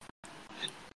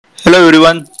Hello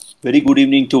everyone, very good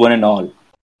evening to one and all.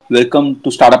 Welcome to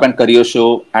Startup and Career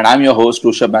Show, and I'm your host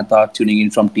Rushabh Mehta, tuning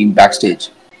in from Team Backstage.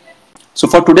 So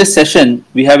for today's session,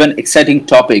 we have an exciting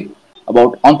topic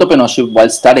about entrepreneurship while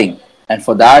studying, and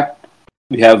for that,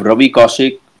 we have Ravi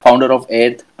Kaushik, founder of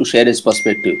Earth, to share his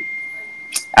perspective.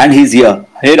 And he's here.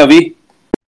 Hey Ravi,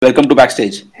 welcome to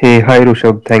Backstage. Hey, hi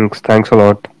Rushabh. Thanks a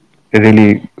lot.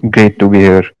 Really great to be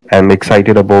here and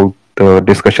excited about the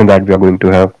discussion that we are going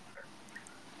to have.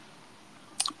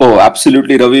 Oh,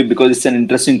 absolutely, Ravi, because it's an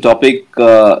interesting topic.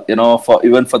 For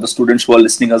even for the students who are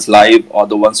listening us live or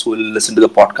the ones who will listen to the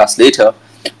podcast later,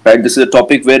 right? This is a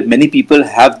topic where many people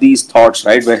have these thoughts,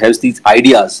 right? Where has these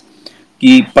ideas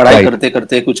कि पढ़ाई Right, करते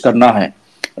करते कुछ करना है,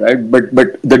 right?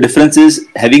 But the difference is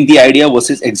having the idea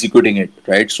versus executing it,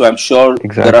 right? So I'm sure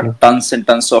there are exactly. tons and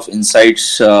tons of insights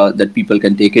that people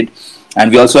can take it. And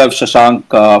we also have Shashank,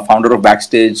 founder of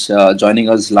Backstage, joining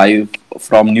us live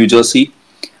from New Jersey.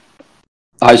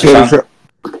 Hi, Hey Shashank.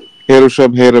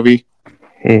 Rishabh, hey Ravi.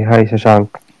 Hey, hi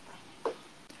Shashank.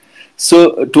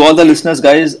 So, to all the listeners,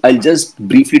 guys, I'll just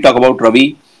briefly talk about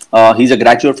Ravi. He's a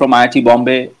graduate from IIT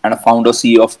Bombay and a founder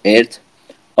CEO of Earth,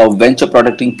 a venture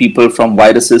protecting people from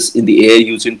viruses in the air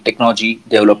using technology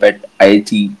developed at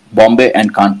IIT Bombay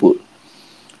and Kanpur.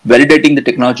 Validating the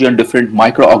technology on different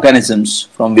microorganisms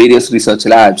from various research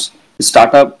labs, the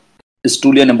startup is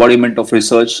truly an embodiment of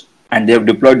research, and they have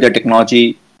deployed their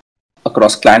technology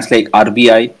across clients like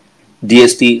RBI,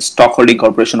 DST, Stockholding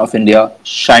Corporation of India,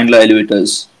 Schindler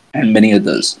Elevators, and many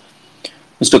others.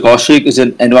 Mr. Kaushik is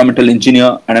an environmental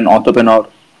engineer and an entrepreneur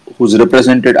who's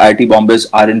represented IIT Bombay's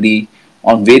R&D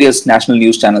on various national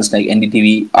news channels like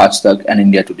NDTV, Aaj Tak, and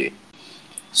India Today.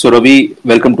 So Ravi,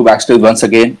 welcome to Backstage once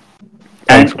again.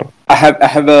 Thanks And a lot. I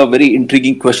have a very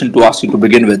intriguing question to ask you to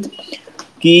begin with.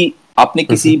 कि आपने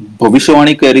किसी Mhm.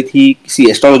 भविष्यवाणी करी थी, किसी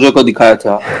astrologer को दिखाया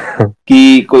था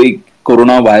कि कोई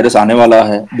कोरोना वायरस आने वाला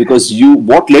है, because you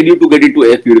what led you to get into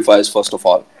air purifiers first of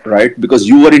all, right? Because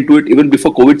you were into it even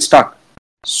before COVID stuck.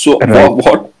 So Right.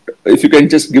 what if you can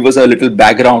just give us a little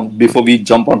background before we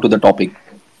jump onto the topic?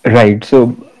 Right so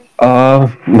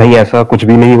नहीं ऐसा कुछ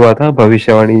भी नहीं हुआ था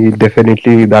भविष्यवाणी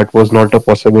definitely that was not a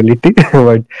possibility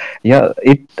but या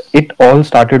it all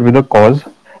started with a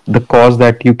cause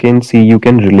that you can see you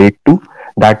can relate to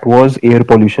that was air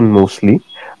pollution mostly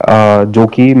जो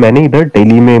कि मैंने इधर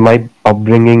दिल्ली में my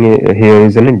upbringing here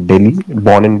is in Delhi,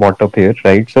 born and brought up here,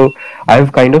 right? So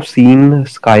I've kind of seen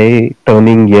sky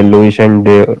turning yellowish and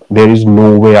there is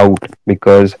no way out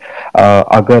because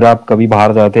अगर आप कभी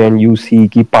बाहर जाते हैं एंड यू सी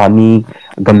कि पानी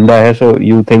गंदा है सो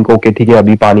यू थिंक ओके ठीक है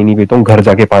अभी पानी नहीं पीता हूँ घर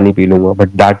जाके पानी पी लूंगा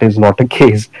but that is not a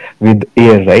case with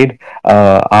air right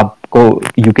आपको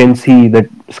you can see that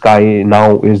sky now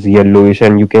is yellowish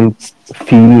and you can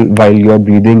feel while you are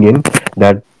breathing in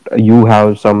that you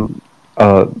have some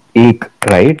एक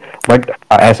right but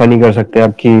ऐसा नहीं कर सकते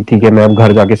आप कि ठीक है मैं अब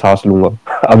घर जाके सांस लूंगा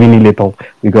अभी नहीं लेता हूँ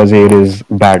because air is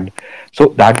bad so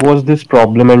that was this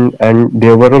problem and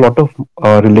there were a lot of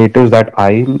relatives that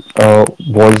I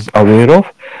was aware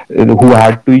of who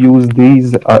had to use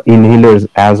these inhalers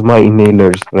asthma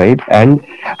inhalers right and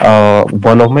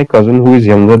one of my cousin who is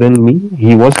younger than me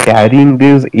he was carrying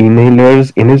these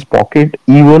inhalers in his pocket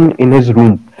even in his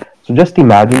room so just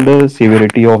imagine the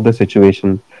severity of the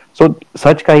situation so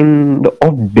such kind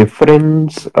of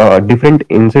different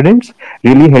incidents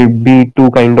really helped me to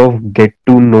kind of get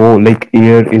to know like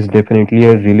air is definitely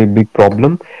a really big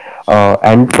problem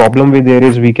and problem with air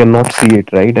is we cannot see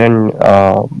it right and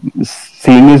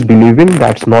seeing is believing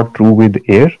that's not true with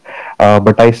air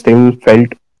but I still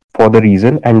felt for the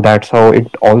reason and that's how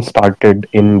it all started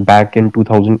in back in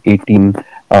 2018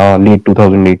 late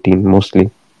 2018 mostly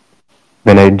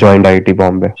when I joined IIT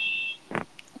Bombay.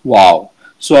 Wow.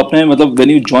 So apne matlab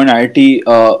when you join IIT,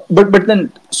 but then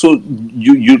so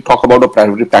you talk about a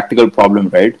practical problem,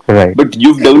 right? Right. But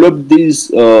you've developed these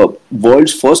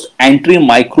world's first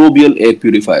antimicrobial air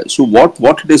purifier. So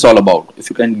what it is all about? If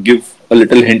you can give a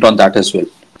little hint on that as well.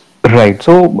 Right.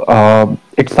 So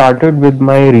it started with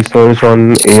my research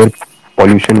on air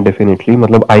pollution. Definitely,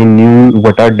 matlab I knew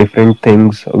what are different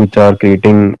things which are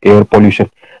creating air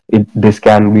pollution. This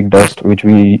can be dust, which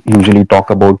we usually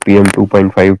talk about PM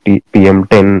 2.5, PM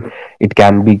 10. It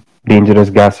can be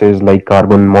dangerous gases like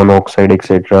carbon monoxide,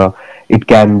 etc. It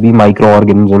can be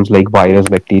microorganisms like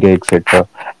virus, bacteria, etc.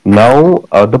 Now,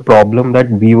 the problem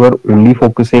that we were only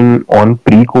focusing on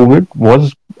pre-COVID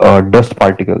was dust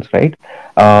particles, right?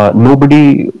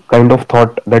 Nobody kind of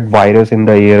thought that virus in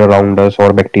the air around us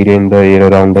or bacteria in the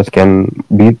air around us can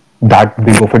be that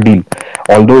big of a deal.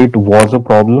 Although it was a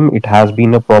problem, it has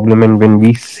been a problem, and when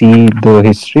we see the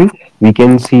history, we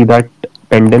can see that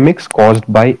pandemics caused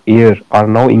by air are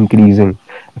now increasing.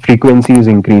 Frequency is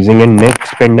increasing, and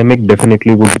next pandemic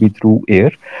definitely would be through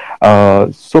air.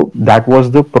 So that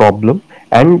was the problem,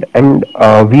 and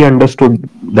we understood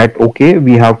that okay,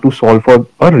 we have to solve for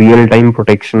a real time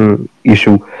protection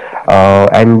issue,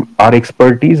 and our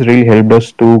expertise really helped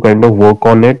us to kind of work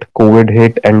on it. COVID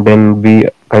hit, and then we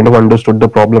kind of understood the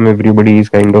problem. Everybody is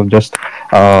kind of just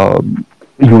uh,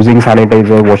 using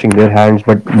sanitizer, washing their hands,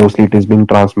 but mostly it is being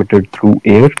transmitted through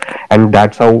air. And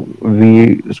that's how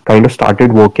we kind of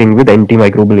started working with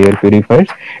antimicrobial air purifiers,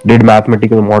 did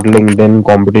mathematical modeling, then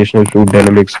computational fluid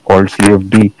dynamics called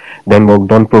CFD, then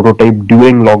worked on prototype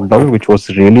during lockdown, which was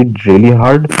really, really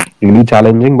hard, really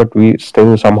challenging, but we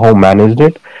still somehow managed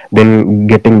it. Then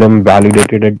getting them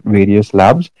validated at various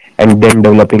labs, and then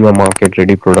developing a market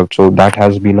ready product. So that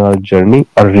has been our journey,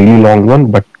 a really long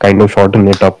one, but kind of shorten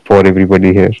it up for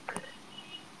everybody here.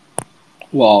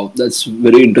 Wow, that's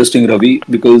very interesting, Ravi,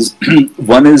 because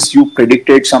one is you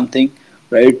predicted something,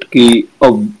 right? Ki,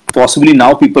 possibly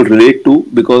now people relate to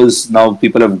because now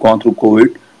people have gone through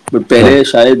COVID. But pehle, Right,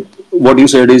 shayad, what you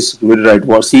said is very right.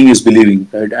 What seeing is believing,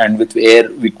 right? And with air,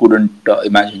 we couldn't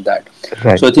imagine that.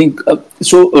 right, So I think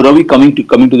so. Ravi, coming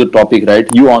to the topic, right?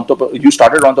 You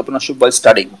started entrepreneurship while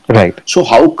studying. right, So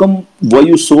how come were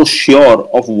you so sure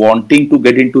of wanting to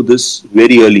get into this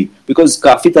very early? Because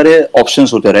काफी तरह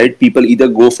options होते हैं, right? People either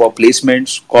go for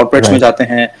placements, corporates में right. जाते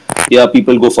हैं, या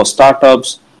people go for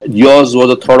startups. Yours was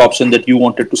the third option that you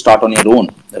wanted to start on your own,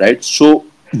 right? So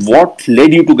what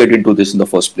led you to get into this in the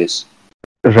first place?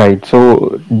 Right.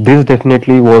 So this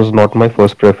definitely was not my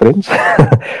first preference.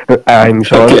 I'm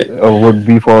sure Okay. would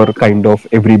be for kind of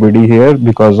everybody here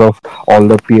because of all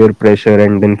the peer pressure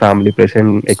and then family pressure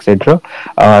and etc.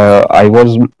 I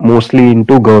was mostly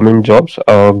into government jobs.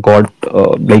 Got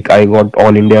like I got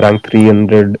all India rank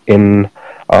 300 in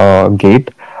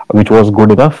GATE, which was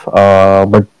good enough.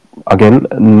 But again,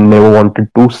 never wanted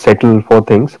to settle for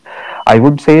things. I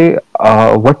would say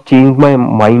what changed my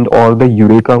mind, or the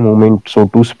eureka moment, so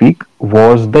to speak,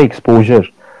 was the exposure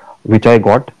which I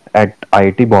got at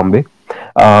IIT Bombay.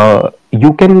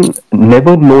 You can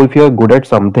never know if you're good at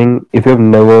something if you've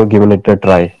never given it a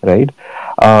try, right?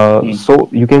 So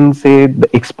you can say the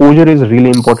exposure is really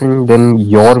important than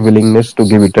your willingness to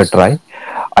give it a try.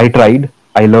 I tried,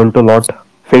 I learned a lot,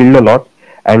 failed a lot,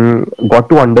 and got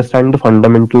to understand the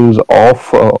fundamentals of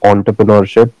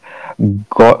entrepreneurship.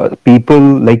 People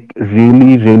like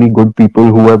really, really good people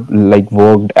who have like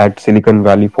worked at Silicon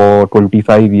Valley for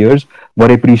 25 years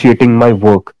were appreciating my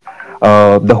work.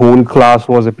 The whole class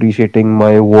was appreciating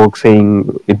my work,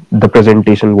 saying the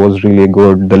presentation was really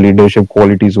good, the leadership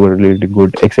qualities were really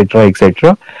good, etc.,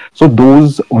 etc. So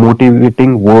those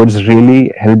motivating words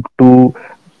really help to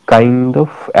kind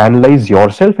of analyze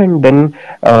yourself, and then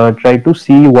try to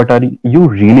see what are you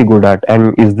really good at,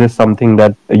 and is this something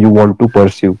that you want to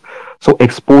pursue. So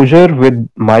exposure with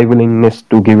my willingness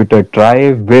to give it a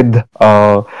try, with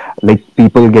like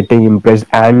people getting impressed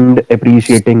and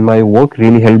appreciating my work,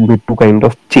 really helped me to kind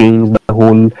of change the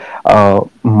whole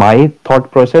my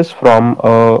thought process from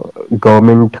a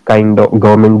government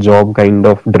job kind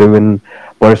of driven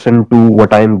person to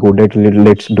what I'm good at.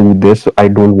 Let's do this. I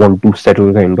don't want to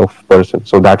settle kind of person.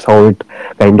 So that's how it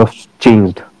kind of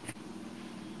changed.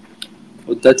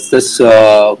 That's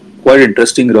quite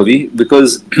interesting, Ravi,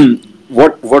 because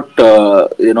what I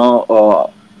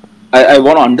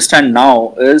want to understand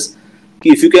now is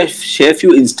if you can share a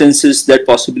few instances that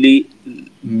possibly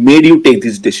made you take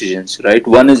these decisions, right?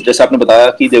 One is just आपने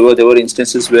बताया कि there were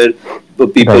instances where the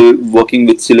Right, people working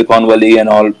with Silicon Valley and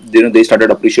all, they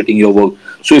started appreciating your work.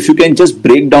 So if you can just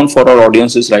break down for our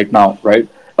audiences right now, right,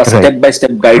 a right. step by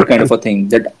step guide kind of a thing,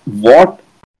 that what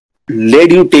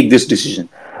led you take this decision?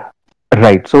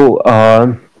 Right. So,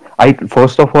 I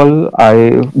first of all,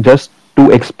 I just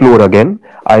to explore again,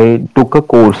 I took a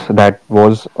course that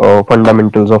was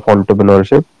fundamentals of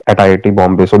entrepreneurship at IIT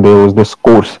Bombay. So there was this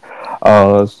course.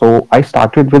 So I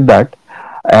started with that,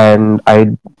 and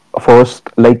I first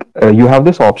like you have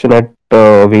this option at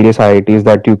various IITs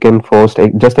that you can first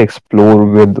just explore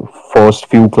with first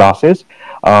few classes,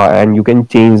 and you can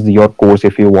change your course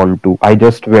if you want to. I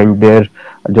just went there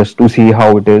just to see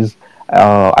how it is.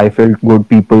 I felt good.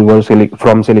 People were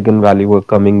from Silicon Valley were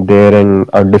coming there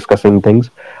and discussing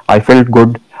things. I felt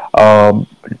good. Um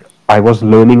I was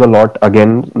learning a lot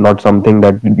again, not something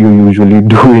that you usually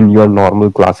do in your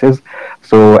normal classes.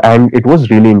 So, and it was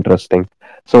really interesting.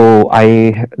 So,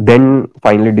 I then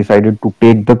finally decided to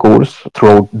take the course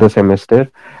throughout the semester,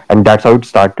 and that's how it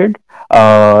started.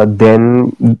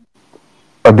 Then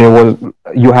there was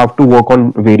you have to work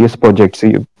on various projects.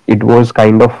 It was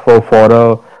kind of for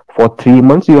a for 3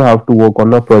 months you have to work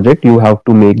on a project, you have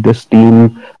to make this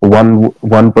team,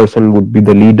 one person would be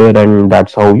the leader, and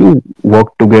that's how you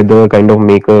work together, kind of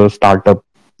make a startup,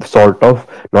 sort of,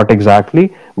 not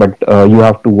exactly, but you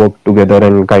have to work together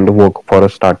and kind of work for a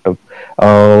startup.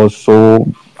 So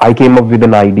I came up with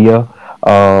an idea.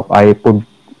 I put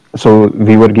So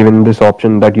we were given this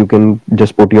option that you can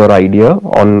just put your idea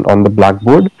on the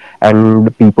blackboard,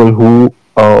 and people who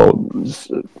s-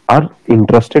 are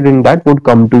interested in that would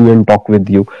come to you and talk with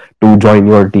you to join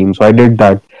your team. So I did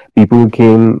that. People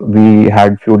came, we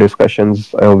had few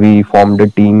discussions, we formed a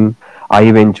team. I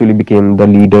eventually became the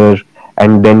leader,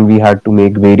 and then we had to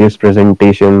make various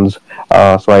presentations.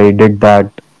 So I did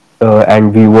that,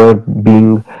 and we were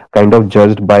being kind of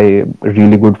judged by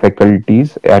really good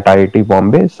faculties at IIT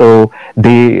Bombay. So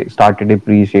they started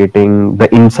appreciating the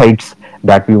insights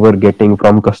that we were getting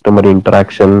from customer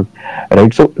interaction,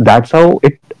 right? So that's how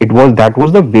it was. That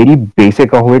was the very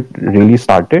basic of how it really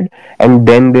started. And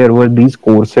then there were these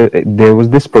courses. There was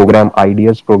this program,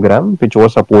 Ideas program, which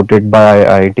was supported by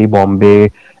IIT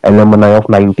Bombay alumni of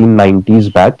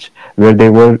 1990s batch, where they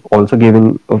were also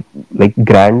giving like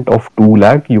grant of 2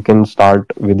 lakh. You can start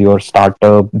with your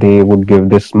startup. They would give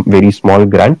this very small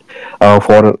grant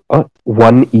for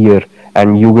 1 year,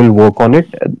 and you will work on it.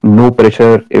 No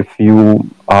pressure if you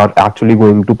are actually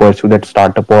going to pursue that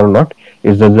startup or not.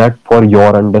 It's just that for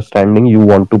your understanding, you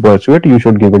want to pursue it, you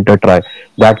should give it a try.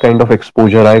 That kind of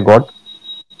exposure I got.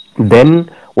 Then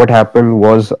what happened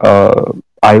was,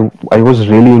 I was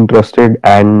really interested,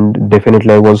 and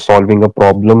definitely I was solving a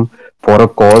problem for a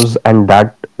cause, and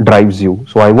that drives you.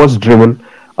 So I was driven.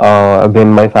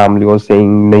 When my family was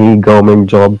saying nahi government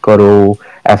job karo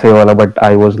aise wala, but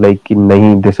I was like कि,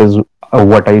 nahi, this is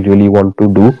what I really want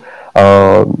to do.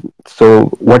 uh, so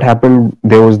what happened,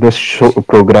 there was this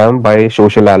program by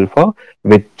Social Alpha,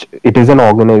 which it is an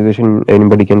organization,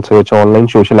 anybody can search online.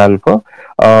 Social Alpha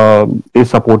is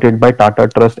supported by Tata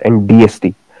Trust and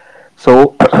DST.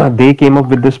 So they came up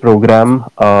with this program,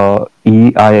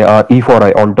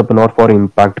 E4I, Entrepreneur for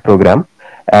Impact program,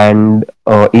 and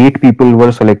 8 people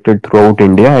were selected throughout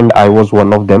India, and I was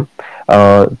one of them.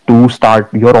 To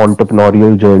start your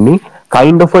entrepreneurial journey,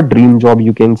 kind of a dream job,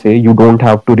 you can say. You don't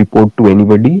have to report to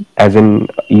anybody, as in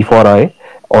E4I,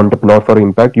 Entrepreneur for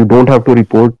Impact. You don't have to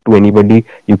report to anybody.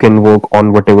 You can work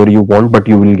on whatever you want, but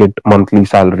you will get monthly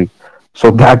salary.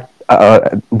 So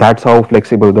that's how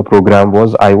flexible the program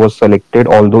was. I was selected,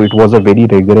 although it was a very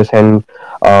rigorous and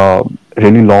uh,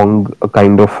 really long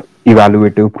kind of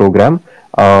evaluative program.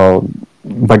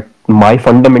 But my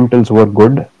fundamentals were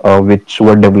good, which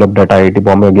were developed at IIT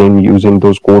Bombay, again using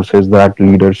those courses, that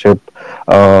leadership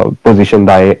position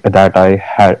that I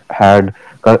had,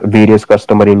 various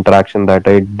customer interaction that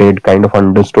I did, kind of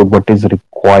understood what is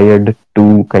required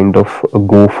to kind of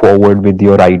go forward with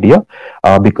your idea,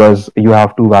 because you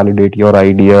have to validate your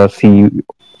idea, see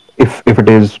if it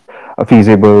is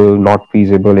feasible, not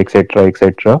feasible, etc.,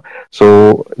 etc.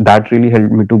 So that really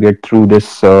helped me to get through this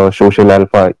Social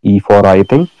Alpha E4I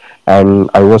thing, and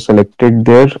I was selected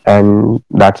there, and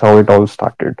that's how it all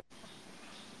started.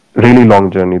 Really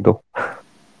long journey though.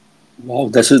 Wow,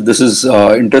 this is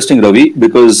interesting, Ravi,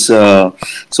 because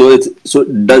so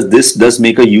does this does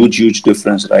make a huge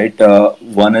difference, right?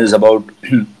 One is about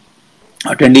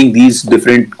attending these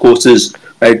different courses,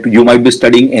 right? You might be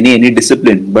studying any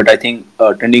discipline, but I think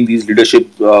attending these leadership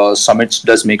summits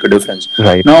does make a difference.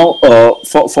 Right. Now,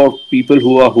 for people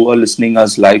who are listening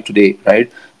us live today,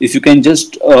 right? If you can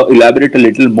just elaborate a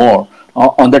little more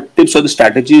on the tips or the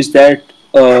strategies that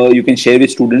you can share with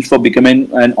students for becoming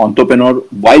an entrepreneur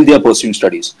while they are pursuing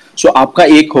studies. So आपका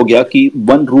एक हो गया कि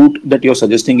one route that you're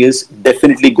suggesting is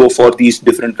definitely go for these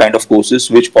different kind of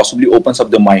courses which possibly opens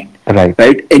up the mind, Right.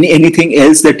 right? Anything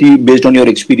else that you, based on your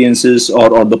experiences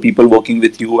or the people working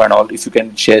with you and all, if you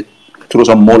can share, throw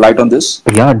some more light on this.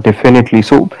 Yeah, definitely.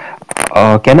 So,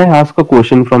 can I ask a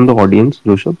question from the audience,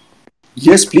 Joseph?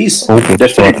 Yes, please. Okay, sure.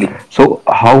 Definitely. So,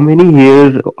 how many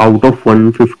here out of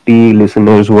 150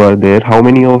 listeners who are there, how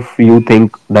many of you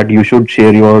think that you should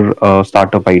share your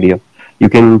startup idea? You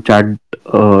can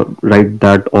write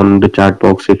that on the chat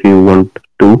box if you want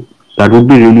to. That would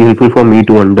be really helpful for me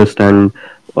to understand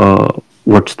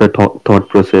what's the thought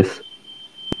process.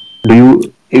 Do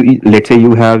you, let's say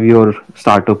you have your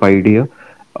startup idea,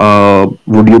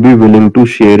 would you be willing to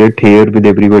share it here with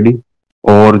everybody,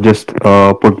 or just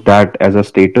put that as a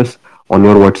status on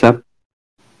your WhatsApp?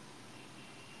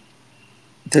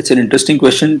 That's an interesting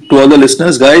question to all the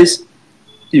listeners, guys.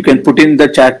 You can put in the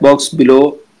chat box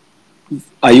below.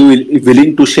 Are you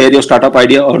willing to share your startup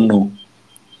idea or no?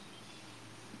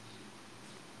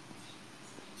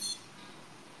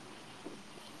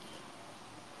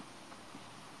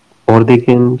 or they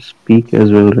can speak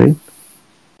as well, right?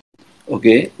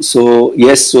 Okay, so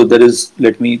yes, so there is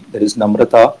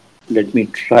Namrata. Let me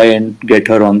try and get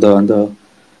her on the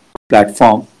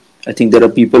platform. I think there are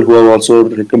people who are also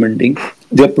recommending.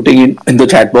 They are putting in the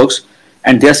chat box,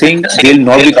 and they are saying they'll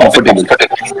not be comfortable.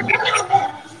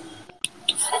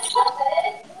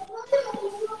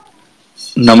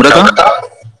 Namrata,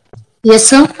 Yes,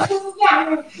 sir.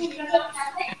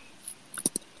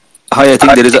 hi. I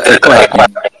think there is an echo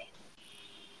happening.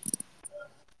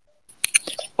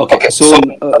 Okay, so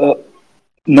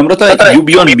Namrata, you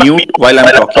be on mute while I'm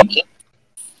talking.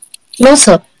 No,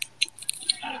 sir.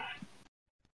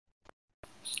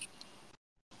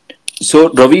 So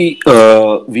Ravi,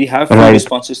 we have few Right.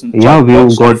 responses in the Yeah, chat we've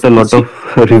box. got If a you can lot of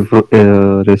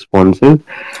see, responses. like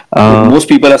Uh, most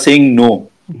people are saying no,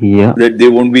 yeah, that they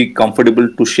won't be comfortable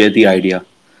to share the idea,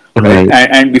 right? right.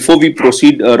 And before we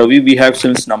proceed, Ravi, we have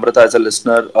since Namrata as a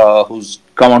listener who's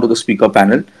come onto the speaker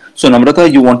panel. So Namrata,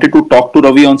 you wanted to talk to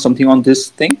Ravi on something on this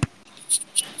thing?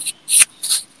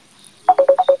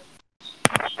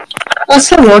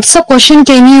 Sir, what's the question?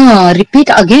 Can you repeat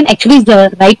again? Actually,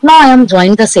 right now I am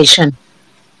joining the session.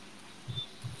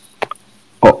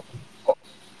 Oh,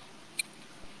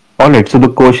 all right. So the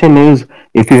question is,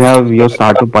 if you have your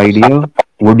startup idea,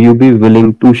 would you be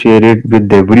willing to share it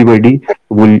with everybody?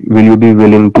 Will you be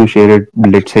willing to share it,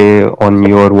 let's say, on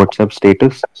your WhatsApp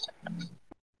status?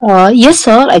 Yes,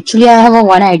 sir. Actually, I have a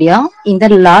one idea. In the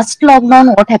last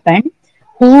lockdown, what happened?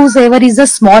 Whosoever is a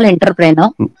small entrepreneur,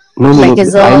 No, no, like no.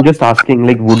 is I'm a just asking,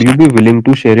 like, would you be willing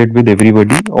to share it with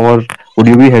everybody, or would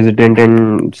you be hesitant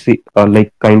and see,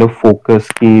 like, kind of focus,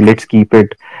 ki, let's keep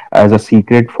it as a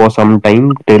secret for some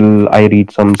time till I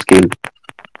reach some scale?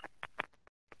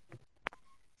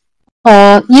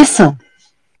 yes, sir.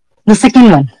 The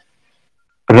second one.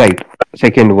 Right.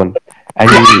 Second one,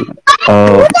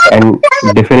 and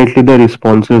definitely the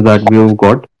responses that we've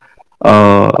got,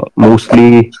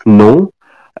 mostly no,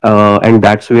 and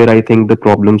that's where I think the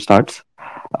problem starts.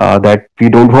 That we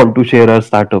don't want to share our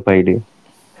startup idea.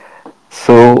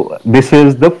 So this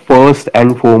is the first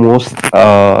and foremost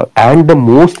and the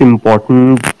most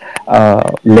important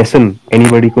lesson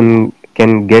anybody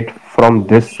can get from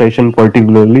this session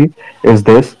particularly is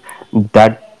this,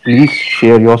 that please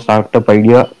share your startup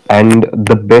idea, and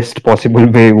the best possible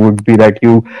way would be that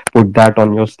you put that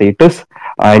on your status,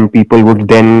 and people would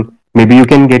then, maybe you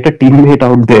can get a teammate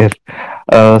out there.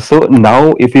 So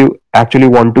now if you actually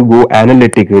want to go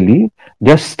analytically,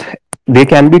 just there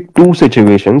can be two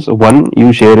situations. One,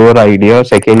 you share your idea.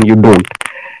 Second, you don't.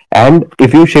 And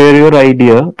if you share your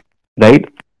idea, right,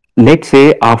 let's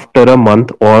say after a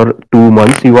month or 2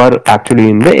 months, you are actually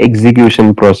in the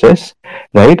execution process,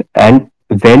 right? And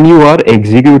when you are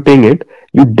executing it,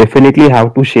 you definitely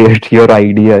have to share your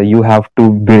idea. You have to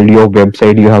build your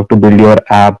website. You have to build your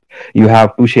app. You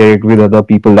have to share it with other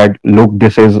people that look,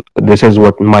 this is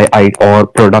what my or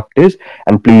product is,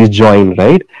 and please join,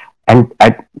 right? And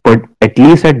but at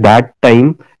least at that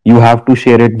time, you have to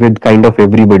share it with kind of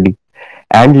everybody.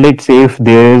 And let's say if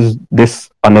there is this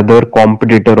another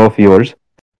competitor of yours,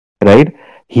 right?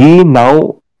 He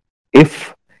now,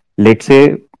 if let's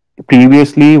say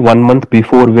previously 1 month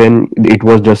before, when it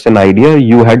was just an idea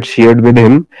you had shared with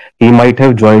him, he might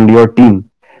have joined your team.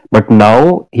 But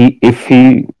now he, if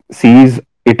he sees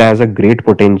it as a great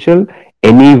potential,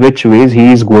 any which ways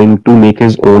he is going to make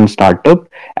his own startup.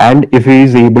 And if he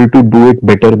is able to do it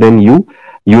better than you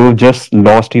just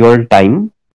lost your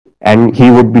time, and he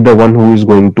would be the one who is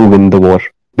going to win the war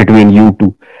between you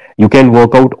two. You can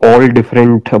work out all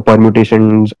different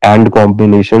permutations and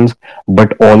combinations,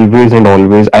 but always and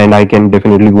always, and I can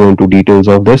definitely go into details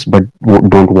of this, but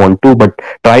don't want to, but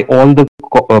try all the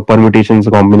permutations,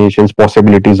 combinations,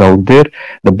 possibilities out there.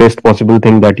 The best possible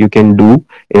thing that you can do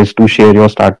is to share your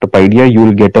startup idea. You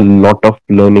will get a lot of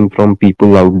learning from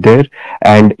people out there,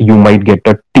 and you might get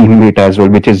a teammate as well,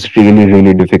 which is really,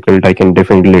 really difficult. I can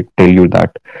definitely tell you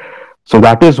that. So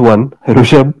that is one,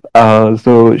 Rishabh.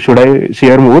 So should I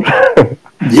share more?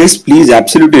 Yes, please,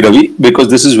 absolutely, Ravi, because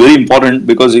this is very important.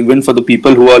 Because even for the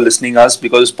people who are listening us,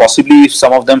 because possibly if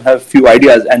some of them have few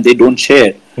ideas and they don't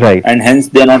share, Right. and hence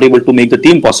they are not able to make the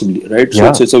team possibly, right? So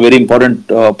Yeah. it's a very important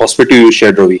perspective you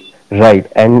shared, Ravi. Right.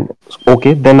 And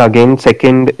okay, then again,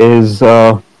 second is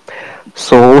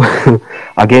so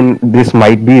again, this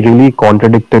might be really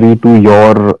contradictory to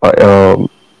your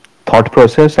thought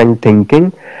process and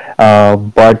thinking,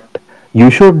 but you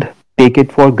should take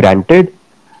it for granted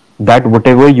that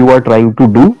whatever you are trying to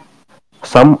do,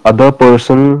 some other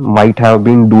person might have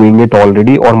been doing it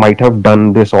already or might have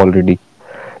done this already.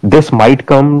 This might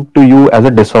come to you as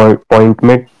a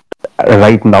disappointment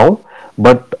right now,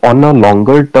 but on a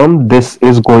longer term, this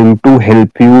is going to help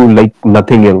you like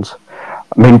nothing else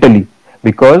mentally.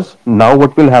 Because now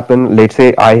what will happen, let's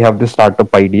say I have this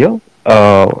startup idea,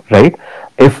 right?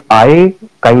 If I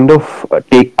kind of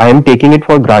take I am taking it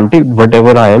for granted,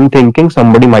 whatever I am thinking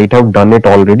somebody might have done it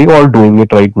already or doing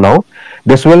it right now,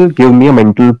 this will give me a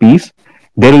mental peace.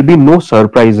 There will be no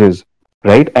surprises,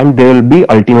 right? And there will be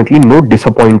ultimately no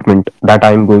disappointment that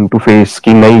I am going to face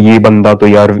कि नहीं ये बंदा तो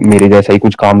यार मेरे जैसा ही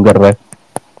कुछ काम कर रहा है,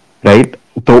 राइट?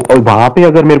 तो वहां पे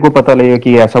अगर मेरे को पता लगेगा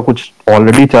कि ऐसा कुछ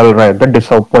ऑलरेडी चल रहा है, the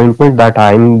disappointment that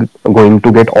I am going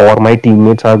to get और my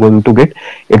teammates are going to get,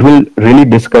 it will really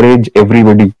discourage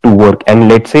everybody to work. And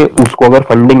let's say उसको अगर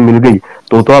फंडिंग मिल गई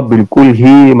तो आप बिल्कुल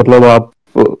ही मतलब आप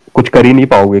कुछ कर ही नहीं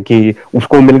पाओगे कि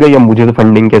उसको मिल गई, अब मुझे तो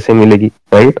फंडिंग कैसे मिलेगी,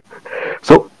 right?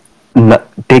 So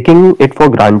taking it for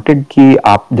granted कि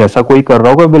आप जैसा कोई कर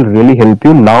रहा होगा will really help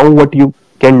you. Now what you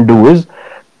can do is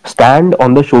stand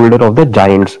on the shoulder of the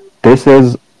giants. This is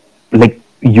like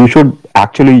you should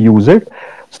actually use it.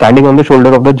 Standing on the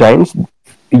shoulder of the giants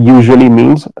usually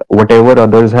means whatever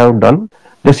others have done,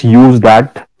 just use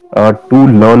that to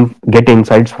learn, get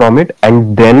insights from it,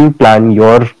 and then plan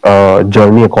your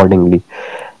journey accordingly.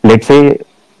 Let's say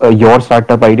your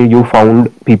startup idea, you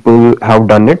found people have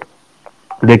done it.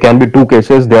 There can be two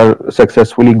cases: they are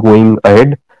successfully going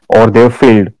ahead or they have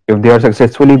failed. If they are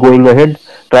successfully going ahead,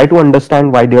 try to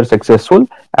understand why they are successful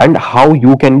and how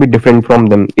you can be different from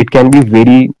them. It can be a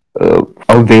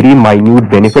very minute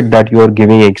benefit that you are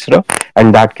giving extra, and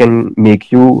that can make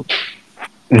you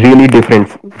really different.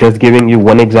 Just giving you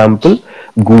one example,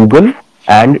 Google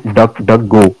and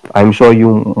DuckDuckGo. I'm sure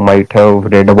you might have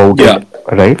read about Yeah. it,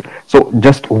 right? So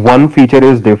just one feature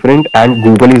is different, and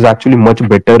Google is actually much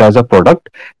better as a product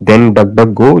than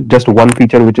DuckDuckGo. Just one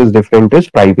feature which is different is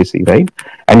privacy, right?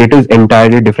 And it is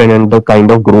entirely different, and the kind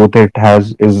of growth it has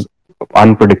is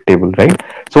unpredictable, right?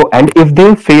 So, and if they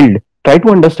failed, try to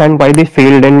understand why they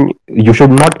failed, and you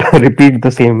should not repeat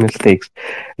the same mistakes,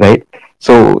 right?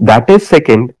 So that is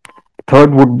second.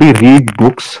 Third would be read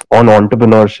books on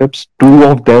entrepreneurships. Two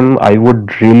of them I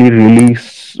would really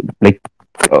like.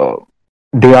 Uh,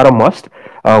 they are a must.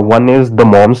 One is the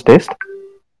Mom's Test.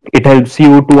 It helps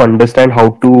you to understand how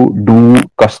to do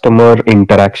customer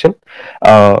interaction.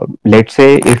 Let's say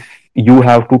if you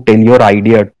have to tell your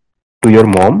idea to your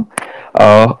mom,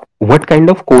 what kind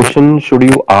of question should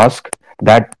you ask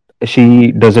that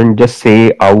she doesn't just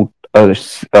say out,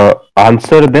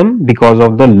 answer them because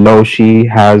of the love she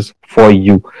has for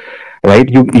you, right?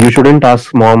 You shouldn't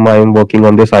ask mom, I am working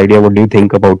on this idea, what do you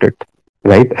think about it,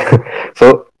 right?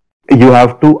 So you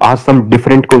have to ask some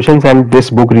different questions, and this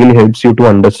book really helps you to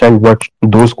understand what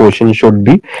those questions should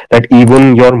be, that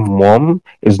even your mom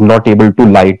is not able to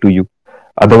lie to you.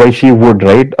 Otherwise she would,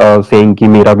 right? Saying कि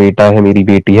मेरा बेटा है, मेरी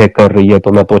बेटी है, कर रही है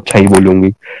तो मैं तो अच्छा ही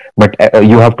बोलूंगी. But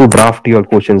you have to draft your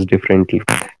questions differently.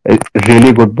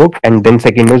 Really good book. And then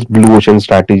second is Blue Ocean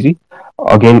Strategy.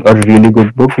 Again, a really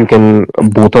good book. You can,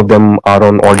 both of them are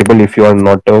on Audible. If you are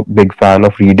not a big fan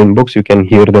of reading books, you can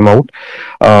hear them out.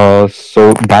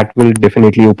 So that will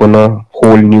definitely open a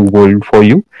whole new world for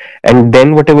you. And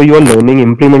then whatever you are learning,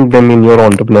 implement them in your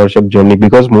entrepreneurship journey,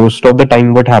 because most of the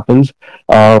time what happens,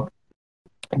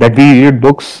 that we read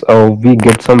books, we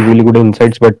get some really good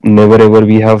insights, but never ever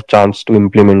we have chance to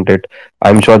implement it.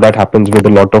 I'm sure that happens with a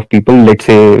lot of people, let's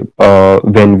say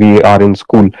when we are in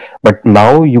school. But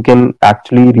now you can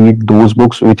actually read those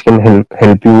books which can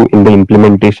help you in the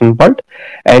implementation part,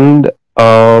 and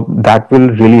that will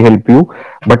really help you.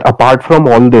 But apart from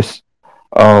all this,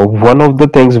 one of the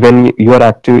things, when you are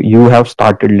active, you have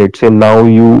started, let's say now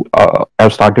you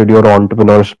have started your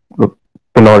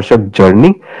entrepreneurship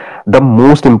journey, the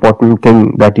most important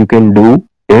thing that you can do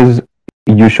is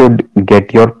you should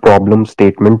get your problem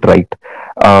statement right.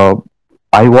 uh,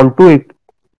 I want to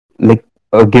like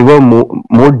give a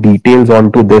more details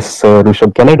onto this,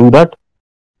 Rishabh, can I do that?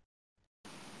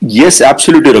 Yes,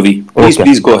 absolutely, Ravi. Please, Okay.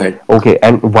 please go ahead. Okay,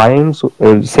 and why I'm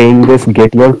saying this,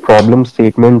 get your problem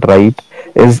statement right,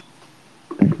 is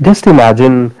just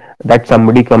imagine that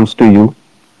somebody comes to you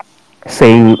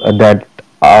saying that,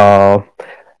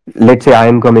 let's say I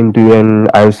am coming to you and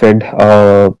I've said,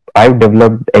 I've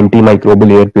developed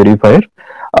antimicrobial air purifier,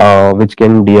 which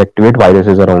can deactivate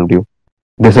viruses around you.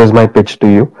 This is my pitch to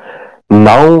you.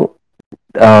 Now,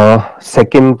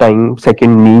 second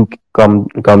me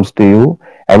comes to you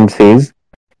and says,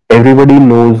 everybody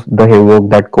knows the havoc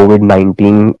that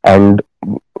COVID-19 and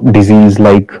disease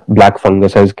like black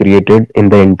fungus has created in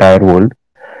the entire world.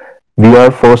 We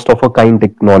are first of a kind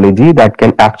technology that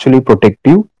can actually protect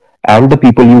you and the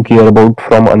people you care about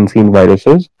from unseen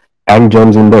viruses and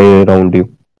germs in the air around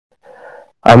you.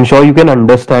 I'm sure you can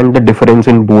understand the difference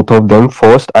in both of them.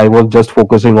 First, I was just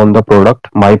focusing on the product,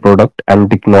 my product,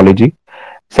 and technology.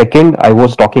 Second, I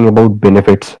was talking about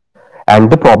benefits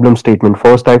and the problem statement.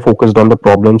 First, I focused on the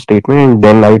problem statement and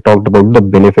then I talked about the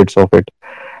benefits of it.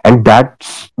 And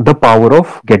that's the power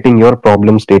of getting your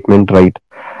problem statement right.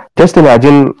 Just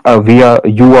imagine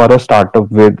you are a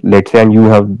startup with, let's say, and you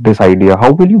have this idea.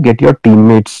 How will you get your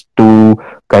teammates to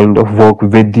kind of work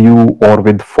with you or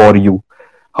with for you?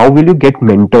 How will you get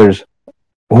mentors?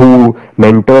 Who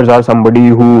mentors are somebody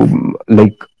who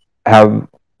like have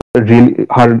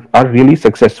are really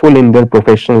successful in their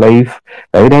professional life,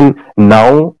 right? And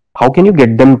now how can you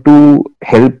get them to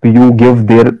help you give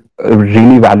their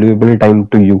really valuable time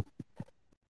to you?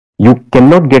 You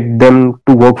cannot get them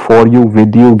to work for you,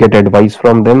 with you, get advice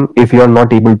from them if you are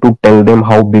not able to tell them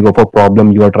how big of a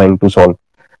problem you are trying to solve.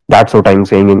 That's what I'm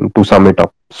saying to sum it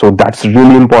up. So that's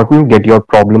really important. Get your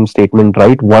problem statement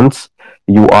right once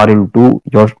you are into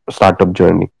your startup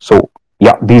journey. So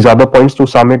yeah, these are the points to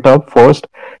sum it up. First,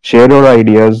 share your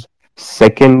ideas.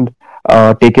 Second,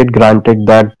 take it granted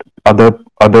that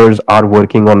others are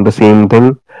working on the same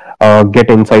thing. Get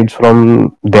insights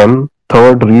from them.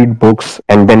 Third, read books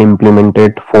and then implement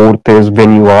it. Fourth is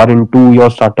when you are into your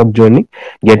startup journey,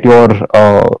 get your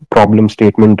problem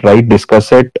statement right,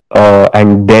 discuss it,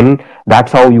 and then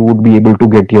that's how you would be able to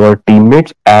get your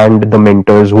teammates and the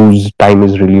mentors whose time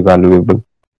is really valuable.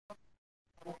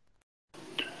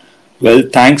 Well,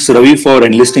 thanks, Ravi, for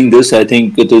enlisting this. I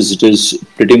think it is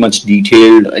pretty much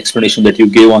detailed explanation that you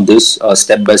gave on this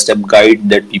step by step guide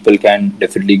that people can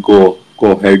definitely go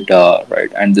ahead, right?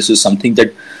 And this is something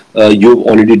that you've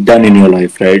already done in your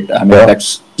life, right? I mean, Yeah,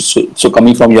 that's so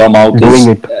coming from your mouth doing is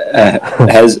it.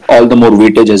 has all the more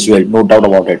weightage as well, no doubt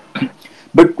about it.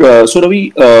 But so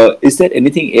Ravi, is there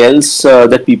anything else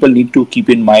that people need to keep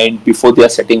in mind before they are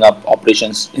setting up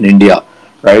operations in India,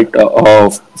 right?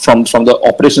 From the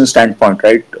operation standpoint,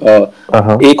 right?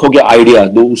 Uh-huh. एक हो गया idea,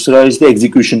 दूसरा is the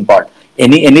execution part.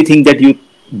 Anything that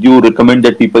you recommend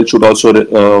that people should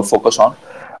also focus on?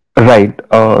 Right.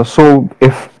 So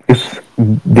if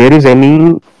there is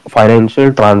any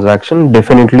financial transaction,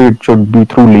 definitely it should be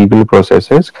through legal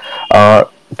processes. Uh,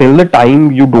 till the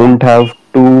time you don't have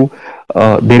to,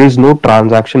 there is no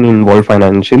transaction involved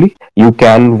financially. You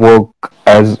can work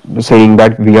as saying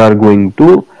that we are going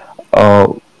to uh,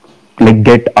 like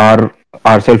get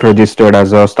ourselves registered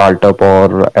as a startup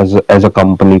or as a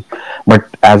company. But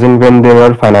as in when there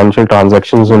are financial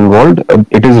transactions involved,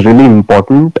 it is really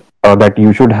important that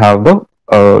you should have the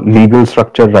legal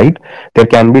structure right. There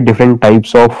can be different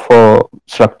types of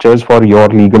structures for your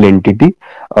legal entity.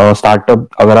 Startup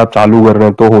अगर आप चालू कर रहे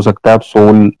हैं तो हो सकता है आप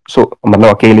मतलब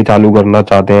अकेले चालू करना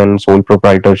चाहते हैं, सोल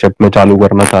प्रोप्राइटरशिप में चालू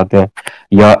करना चाहते हैं,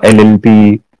 या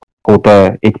एलएलपी होता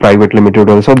है, एक प्राइवेट लिमिटेड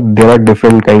होता है. So there are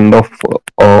different kind of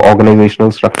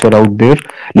organizational structure out there,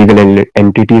 legal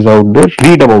entities out there.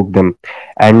 Read about them,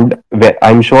 and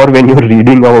I'm sure when you're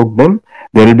reading about them,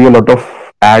 there will be a lot of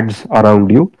ads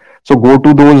around you. So go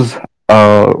to those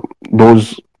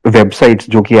websites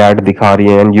जो कि ad दिखा रही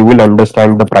है, and you will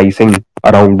understand the pricing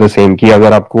around the same. कि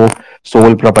अगर आपको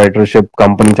sole proprietorship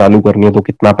company चालू करनी है तो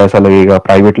कितना पैसा लगेगा,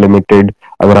 प्राइवेट लिमिटेड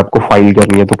अगर आपको फाइल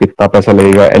करनी है तो कितना पैसा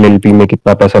लगेगा, एलएलपी में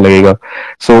कितना पैसा लगेगा.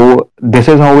 So this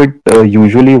is how it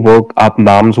usually work. आप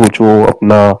नाम सोचो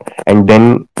अपना, एंड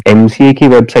देन एमसीए की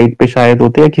वेबसाइट पे शायद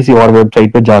होते हैं, किसी और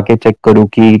वेबसाइट पे जाके चेक करो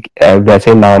कि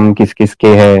वैसे नाम किस किस के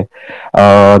हैं.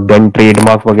 देन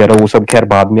ट्रेडमार्क वगैरह वो सब खैर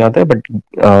बाद में आता है, बट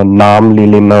नाम ले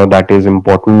लेना that is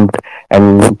important.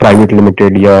 And private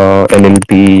limited या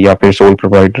एलएलपी या फिर सोल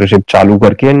प्रोप्राइटरशिप चालू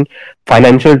करके, एंड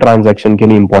फाइनेंशियल ट्रांजैक्शन के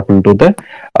लिए इम्पोर्टेंट होता है.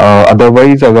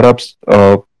 अदरवाइज अगर आप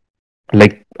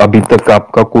अभी तक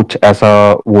आपका कुछ ऐसा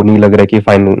वो नहीं लग रहा है कि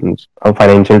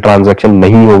फाइनेंशियल ट्रांजैक्शन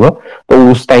नहीं होगा,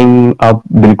 तो उस टाइम आप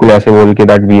बिल्कुल ऐसे बोल के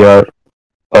दैट वी आर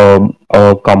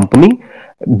कंपनी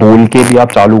बोल के भी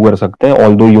आप चालू कर सकते हैं,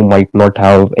 although you might not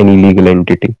have any legal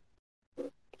entity.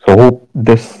 So hope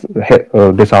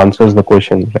this answers the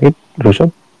question, right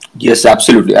Rishabh? Yes,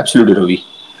 absolutely, absolutely, Ravi.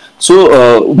 So,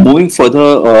 moving further,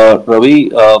 Ravi,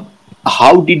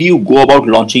 how did you go about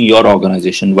launching your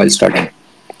organization while starting?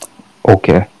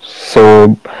 Okay, so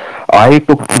I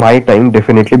took my time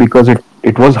definitely because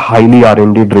it was highly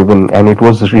R&D driven, and it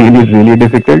was really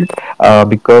difficult,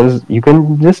 because you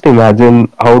can just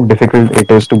imagine how difficult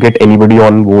it is to get anybody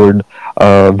on board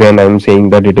when I'm saying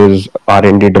that it is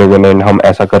R&D driven and हम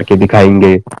ऐसा करके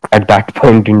दिखाएंगे at that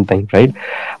point in time, right?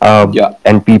 Yeah.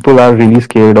 And people are really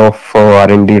scared of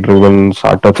R&D driven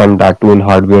startups, and that too in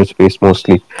hardware space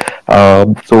mostly.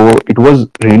 So it was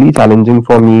really challenging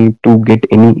for me to get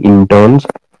any interns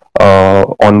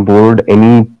on board,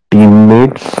 any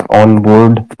teammates on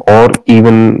board, or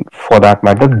even for that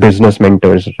matter business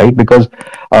mentors, right? Because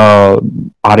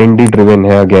R&D driven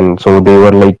है again, so they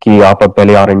were like कि आप अब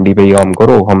पहले R&D पे ही काम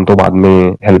करो, हम तो बाद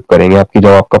में हेल्प करेंगे आपकी जब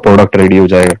आपका प्रोडक्ट रेडी हो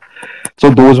जाएगा. So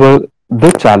those were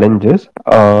the challenges.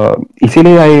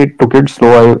 इसीलिए I took it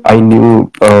slow. I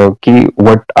knew कि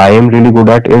what I am really good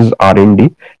at is R&D,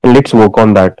 and let's work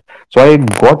on that. So I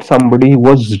got somebody who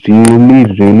was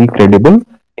really credible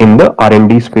in the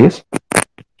R&D space.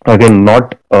 Again,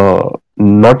 not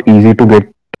easy to get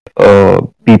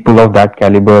people of that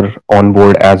caliber on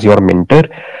board as your mentor.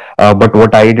 But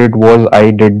what I did was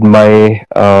I did my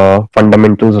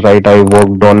fundamentals right. I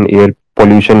worked on air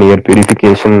pollution, air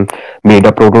purification, made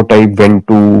a prototype, went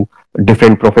to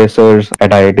different professors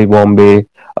at IIT Bombay.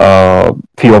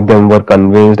 Few of them were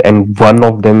convinced, and one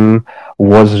of them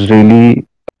was really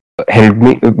helped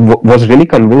me was really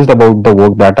convinced about the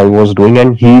work that I was doing,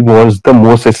 and he was the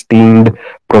most esteemed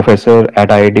professor at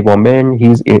IIT Bombay, and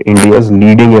he's India's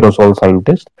leading aerosol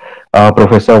scientist,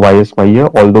 Professor Y.S. Maya.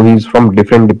 Although he's from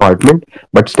different department,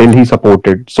 but still he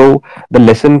supported. So the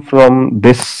lesson from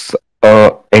this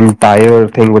entire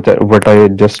thing, what I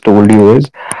just told you, is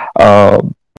uh,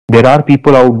 there are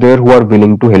people out there who are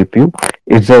willing to help you.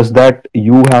 It's just that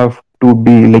you have to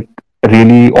be like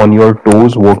really on your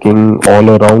toes, working all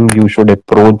around. You should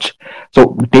approach.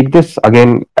 So take this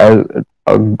again as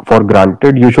for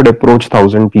granted. You should approach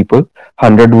 1,000 people.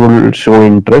 100 will show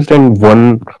interest, and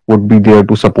one would be there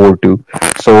to support you.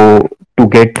 So to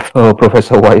get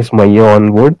Professor Weiss Maya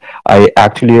on board, I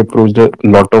actually approached a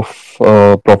lot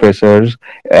of professors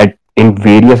at in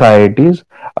various IITs.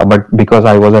 But because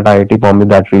I was at IIT Bombay,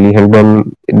 that really helped.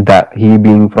 And that he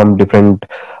being from different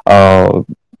uh,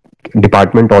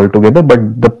 department altogether,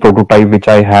 but the prototype which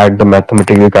I had, the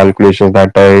mathematical calculations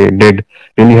that I did,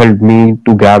 really helped me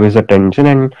to grab his attention,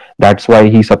 and that's why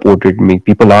he supported me.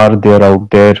 People are there out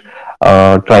there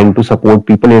trying to support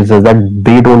people. It's just that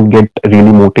they don't get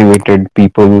really motivated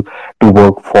people to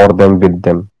work for them with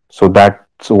them. So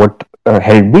that's what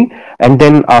helped me. And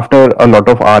then after a lot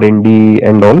of R&D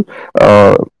and all,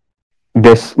 uh,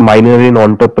 this minor in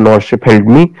entrepreneurship helped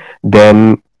me.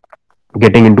 Then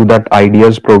getting into that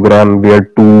ideas program where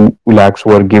 2 lakhs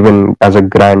were given as a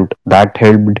grant, that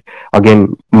helped.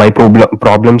 Again, my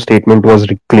problem statement was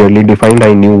clearly defined.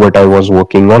 I knew what I was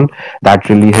working on. That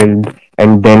really helped.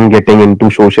 And then getting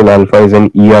into social alphas and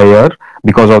EIR,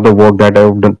 because of the work that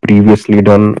I've done previously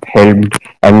done, helped.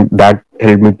 And that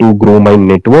helped me to grow my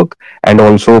network, and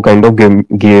also kind of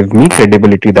gave me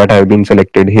credibility that I've been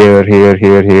selected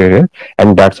here,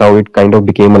 and that's how it kind of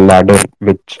became a ladder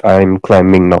which I'm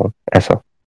climbing now as a.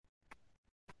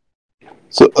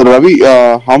 So, Ravi,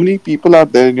 how many people are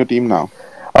there in your team now?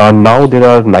 Now there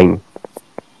are 9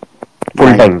 full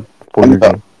Nine. time, full And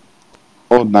time.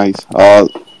 oh, nice.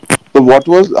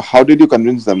 So, how did you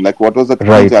convince them? Like, what was the key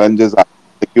Right. challenges?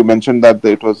 Like you mentioned that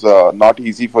it was not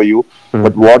easy for you,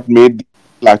 but Mhm. what made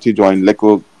people actually join? Like,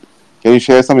 can you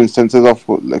share some instances of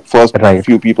like first Right.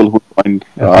 few people who joined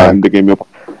Right. and became your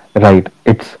Right.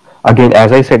 It's again,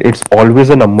 as I said, it's always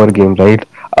a number game, right?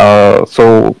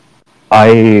 So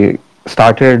I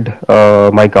started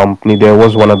my company. There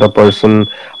was one other person.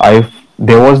 I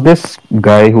There was this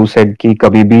guy who said कि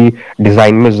कभी भी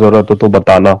design में जरूरत हो तो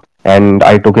बताना. And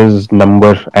I took his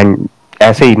number, and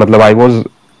ऐसे ही मतलब I was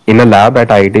in a lab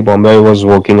at IIT Bombay. I was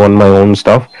working on my own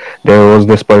stuff. There was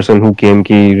this person who came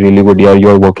कि really good यार, you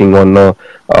are working on a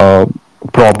uh,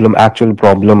 problem, actual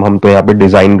problem. हम तो यहाँ पे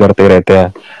design करते रहते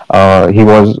हैं. He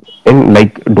was in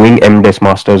like doing MDes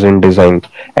masters in design,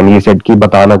 and ये सेट कि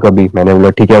बताना कभी. मैंने बोला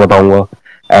ठीक है बताऊंगा.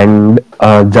 एंड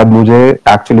जब मुझे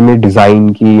एक्चुअली में डिजाइन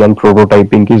की एंड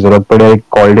प्रोटोटाइपिंग की जरूरत पड़ी, I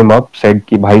called him up, said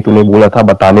कि भाई तूने बोला था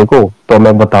बताने को, तो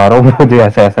मैं बता रहा हूँ मुझे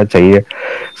ऐसा ऐसा चाहिए.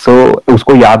 सो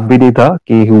उसको याद भी नहीं था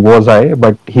कि who was I,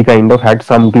 but he kind of had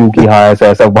some clue कि हाँ ऐसा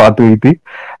ऐसा बात हुई थी.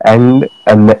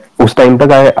 एंड उस टाइम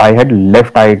तक आई I had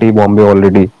left IIT Bombay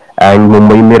already. And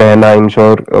Mumbai में रहना, I am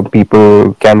sure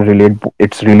people can relate,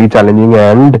 it's really challenging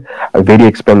and very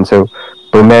expensive.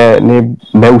 तो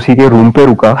मैं उसी के रूम पे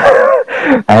रुका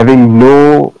having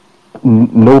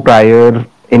no prior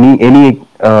any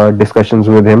discussions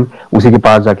with him. उसी के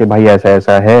पास जाके भाई ऐसा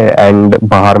ऐसा है एंड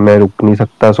बाहर मैं रुक नहीं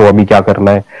सकता, सो अभी क्या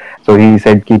करना है. सो ही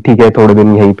सेड कि ठीक है थोड़े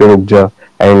दिन यहीं पे रुक जा.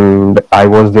 And I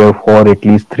was there for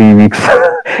at least 3 weeks.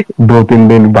 2-3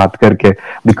 दिन बात करके,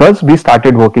 because we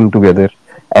started working together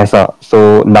ऐसा. So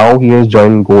now he has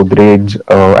join Godrej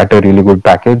at a really good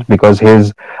package, because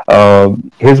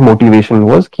his motivation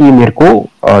was कि मेरे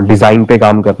को डिजाइन पे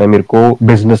काम करना है, मेरे को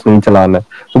बिजनेस नहीं चलाना है.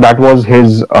 So that was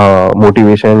his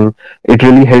motivation. It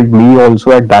really helped me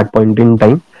also at that point in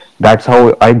time. That's how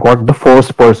I got the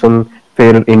first person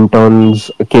फिर इंटर्न्स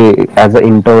के एज अ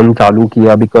इंटर्न चालू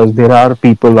किया, because there are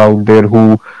people out there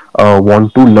who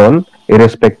want to learn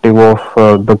irrespective of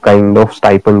the kind of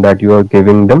stipend that you are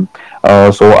giving them.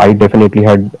 So I definitely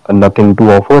had nothing to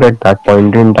offer at that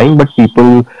point in time, but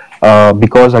people,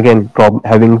 because again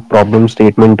having problem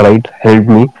statement right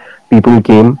helped me. People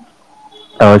came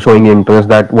showing interest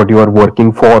that what you are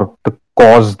working for, the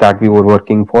cause that we were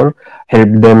working for,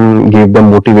 helped them, gave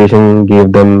them motivation, gave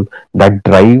them that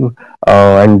drive,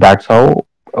 and that's how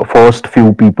first few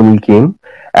people came.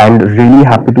 And really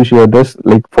happy to share this.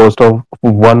 Like first of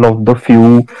one of the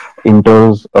few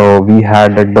interns we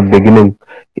had at the beginning,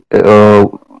 uh,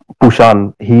 Pushan.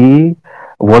 He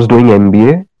was doing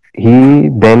MBA. He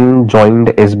then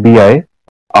joined SBI.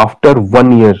 After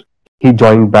 1 year, he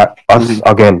joined back us Mhm.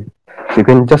 again. So you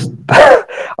can just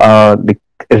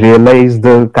realize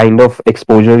the kind of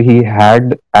exposure he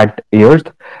had at Earth.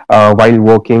 While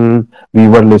working, we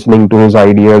were listening to his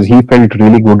ideas. He felt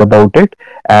really good about it,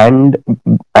 and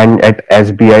at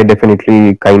SBI, definitely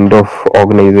kind of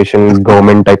organization,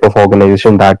 government type of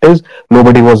organization, that is,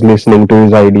 nobody was listening to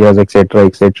his ideas, etc.,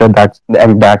 etc.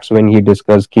 That's when he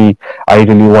discussed ki I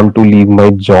really want to leave my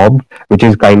job, which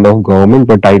is kind of government,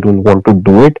 but I don't want to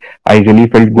do it. I really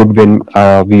felt good when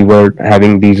we were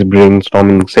having these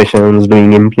brainstorming sessions,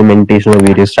 doing implementation of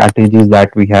various strategies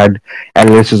that we had,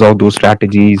 analysis of those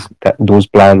strategies, those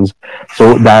plans. So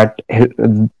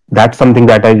that's something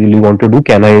that I really want to do.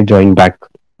 Can I join back?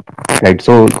 Right.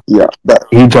 So Yeah,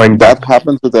 he joined back. that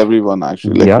happens with everyone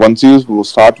actually. Like Yeah. once you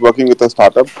start working with a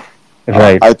startup,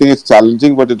 Right. I think it's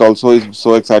challenging, but it also is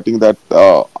so exciting that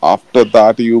after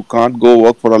that you can't go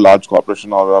work for a large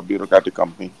corporation or a bureaucratic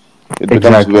company. It becomes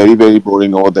Exactly. very, very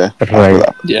boring over there after Right.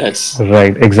 that. Yes.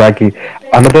 Right, exactly.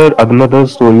 Another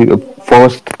story.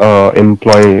 First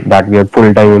employee that we had,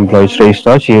 full time employee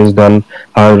Shrestha. She has done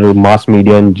her mass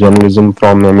media and journalism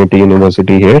from MIT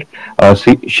University here.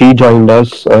 She joined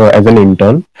us as an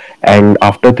intern, and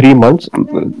after 3 months,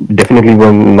 definitely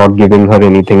we're not giving her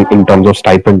anything in terms of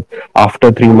stipend.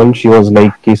 After 3 months, she was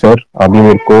like, "कि sir, अभी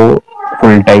मेरे को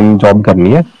full time job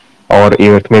करनी है और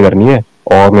earth में करनी है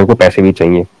और मेरे को पैसे भी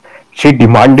चाहिए." She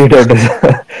demanded it.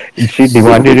 She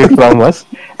demanded it from us,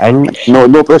 and No,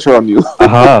 no pressure on you.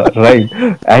 right,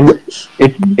 and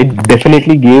it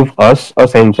definitely gave us a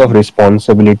sense of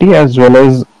responsibility, as well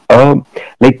as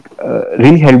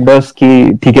really helped us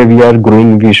कि ठीक है, we are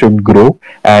growing, we should grow,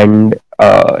 and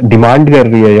demand कर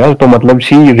रही है यार, तो मतलब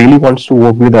she really wants to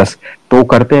work with us, तो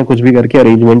करते हैं, कुछ भी करके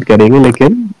अरेंजमेंट करेंगे,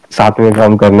 लेकिन साथ में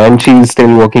काम करना, and she is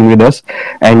still working with us,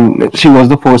 and she was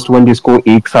the first one जिसको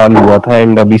 1 साल हुआ था,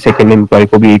 एंड अभी सेकंड एम्प्लॉय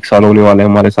को भी 1 साल होने वाला है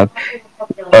हमारे साथ.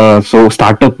 सो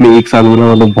स्टार्टअप में 1 साल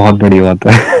होना मतलब बहुत बड़ी बात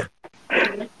है.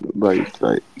 Right,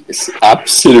 right. Yes,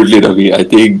 absolutely, Ravi. I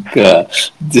think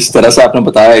जिस तरह से आपने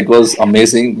बताया, it was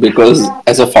amazing because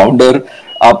as a founder,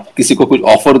 आप किसी को कुछ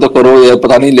ऑफर तो करो या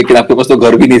पता नहीं, लेकिन आपके पास तो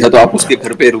घर भी नहीं था, तो आप उसके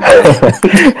घर पे रुक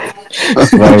गए.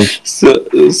 Right,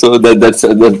 so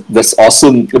that's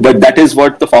awesome. But that is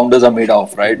what the founders are made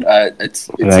of, right? It's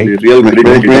a right. real grit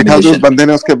मेरे and मेरे ख्याल से उस determination. बंदे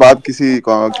ने उसके बाद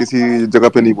किसी जगह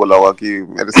पे नहीं बोला होगा कि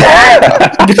मेरे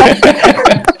साथ ज्वाइन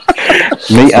कर.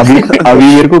 नहीं, अभी अभी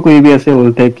मेरे को कोई भी ऐसे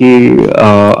बोलता है कि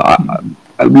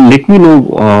let me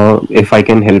know if I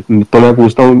can help, तो मैं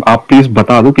पूछता हूँ आप प्लीज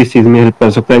बता दो किस चीज में हेल्प कर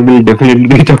सकता है, will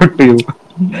definitely reach out to you.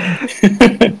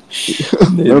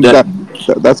 No, that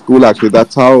that's cool actually.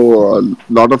 That's how a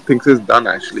lot of things is done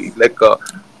actually. Like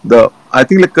the I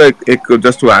think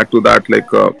just to add to that, like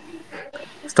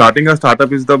starting a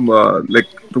startup is the like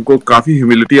तुमको काफी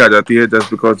humility आ जाती है just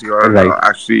because you are right.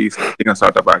 actually starting a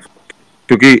startup actually.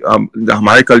 क्योंकि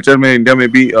हमारे culture में India में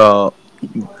भी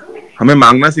हमें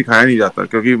मांगना सिखाया नहीं जाता,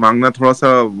 क्योंकि मांगना थोड़ा सा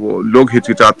वो लोग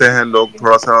हिचकिचाते हैं, लोग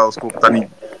थोड़ा सा उसको पता नहीं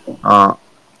तो हम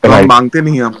राइट. मांगते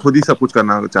नहीं हैं, हम खुद ही सब कुछ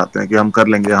करना चाहते हैं कि हम कर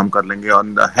लेंगे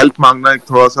और हेल्प मांगना एक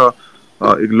थोड़ा सा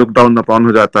एक लुक डाउन अपॉन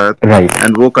हो जाता है. राइट.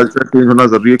 एंड वो कल्चर चेंज होना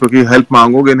जरूरी है, क्योंकि हेल्प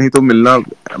मांगोगे नहीं तो मिलना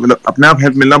मतलब अपने आप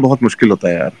हेल्प मिलना बहुत मुश्किल होता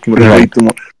है यार, कि मतलब वही राइट. तुम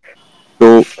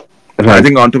तो आई right.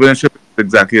 Think entrepreneurship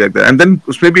exactly like that. And then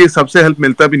उसमें भी सबसे हेल्प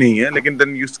मिलता भी नहीं है, लेकिन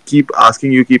then you keep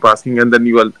asking and then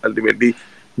you ultimately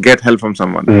get help from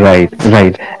someone. Right.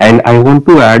 Right. And I want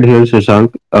to add here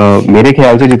Shashank, मेरे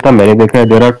ख्याल से जितना मैंने देखा है,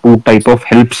 there are to type of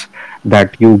helps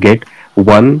that you get.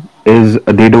 One is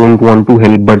they don't want to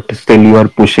help but still you are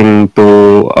pushing, तो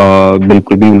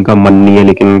बिल्कुल भी उनका मन नहीं है,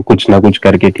 लेकिन कुछ ना कुछ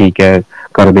करके ठीक है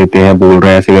कर देते हैं, बोल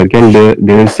रहे हैं ऐसे करके. And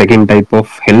there is second type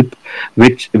of help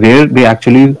which where they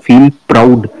actually feel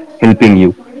proud helping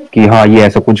you. कि हाँ ये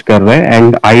ऐसा कुछ कर रहा है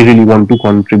and I really want to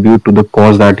contribute to the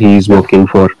cause that he is working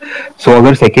for. सो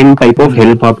अगर सेकेंड टाइप ऑफ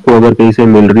हेल्प आपको अगर कहीं से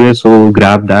मिल रही है, सो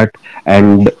ग्रैब दैट.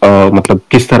 एंड मतलब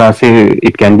किस तरह से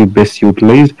it can be best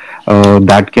utilise,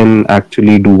 that can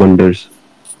actually do wonders.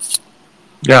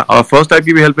 या और फर्स्ट टाइप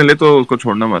की भी हेल्प मिले तो उसको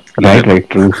छोड़ना मत, लीजिए राइट मत. Right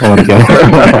true. और क्या.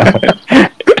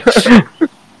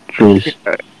 True.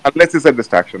 Unless it's a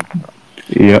distraction.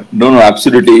 या. No, no,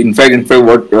 absolutely. In fact,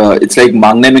 what it's like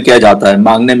मांगने में क्या जाता है,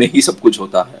 मांगने में ही सब कुछ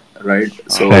होता है, right?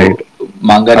 So right.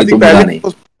 मांगा आई नहीं तो थिंक मिला पहले नहीं. तो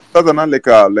होता था ना,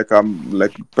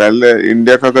 लाइक पहले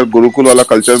इंडिया का अगर गुरुकुल वाला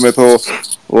कल्चर में तो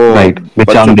वो राइट. बच्चों को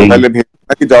बिचामदेही. पहले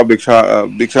भेजना कि जाओ भिक्षा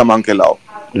भिक्षा मांग के लाओ.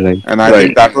 Right. And I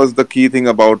think that was the key thing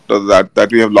about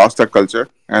that we have lost that culture,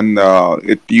 and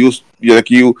it used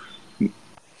like you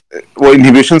वो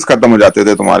इनहिबिशंस खत्म हो जाते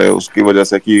थे तुम्हारे उसकी वजह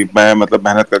से कि मैं मतलब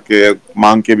मेहनत करके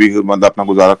मांग के भी मतलब अपना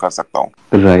गुजारा कर सकता हूँ.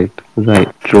 Right. Right.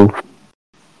 True.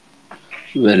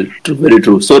 Well, true, very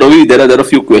true. So, Ravi, there are a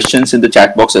few questions in the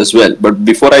chat box as well. But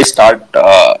before I start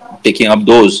taking up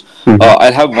those,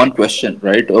 I'll have one question,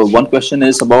 right? One question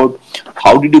is about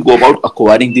how did you go about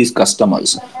acquiring these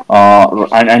customers?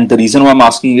 And the reason why I'm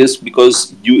asking is because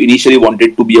you initially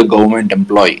wanted to be a government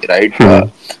employee, right?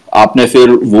 आपने फिर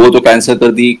वो तो cancel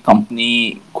कर दी,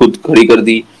 company खुद खड़ी कर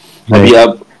दी. अभी right.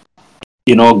 आप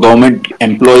गवर्नमेंट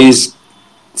एम्प्लॉयज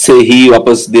से ही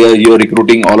वापस दे you're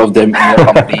recruiting all of them in your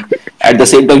company. At the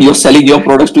same time you're selling your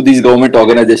products to these government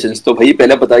organizations. तो भाई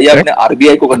पहले बताइए आपने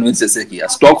आरबीआई को कन्विंस कैसे किया,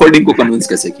 स्टॉक होल्डिंग को कन्विंस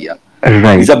कैसे किया? These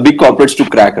right. are big corporates to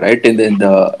crack, right? In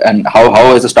the and how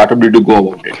as a startup did you go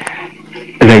about it?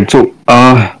 Right. सो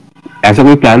ऐसा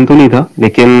कोई प्लान तो नहीं था,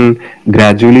 लेकिन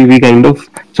gradually we kind of,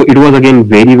 so it was again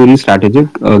very very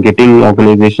strategic, getting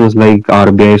organizations like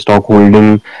RBI stock holding.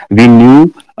 We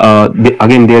knew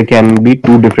again there can be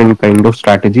two different kind of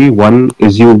strategy. One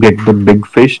is you get the big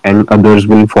fish and others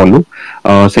will follow.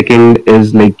 Second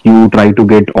is like you try to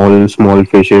get all small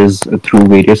fishes through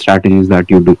various strategies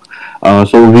that you do.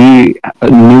 So we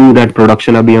knew that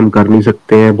production अभी हम कर नहीं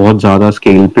सकते हैं बहुत ज्यादा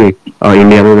scale पे.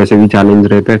 India में वैसे भी चैलेंज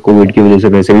रहता है, कोविड की वजह से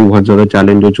वैसे भी बहुत ज्यादा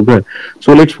चैलेंज हो चुका है.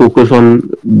 So let's focus on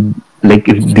like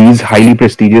these highly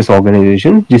prestigious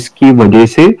organisation, जिसकी वजह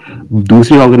से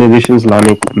दूसरी ऑर्गेनाइजेशंस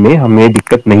लाने में हमें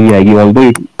दिक्कत नहीं आएगी, although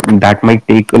that might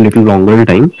take a little longer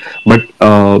time. But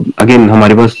again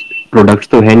हमारे पास प्रोडक्ट्स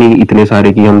तो है नहीं इतने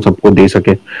सारे कि हम सबको दे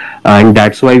सके. And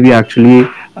that's why we actually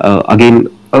again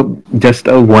just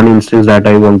one instance that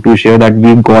I want to share, that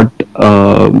we got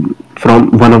from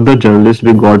one of the journalists,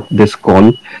 we got this call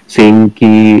saying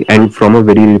ki, and from a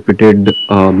very reputed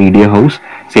media house,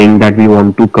 saying that we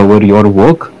want to cover your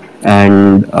work,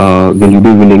 and will you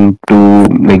be willing to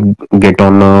like get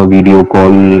on a video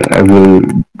call, will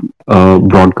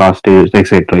broadcast it,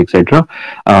 etc etc.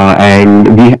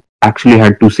 And we actually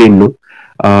had to say no,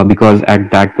 because at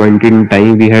that point in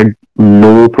time we had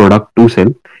no product to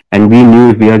sell, and we knew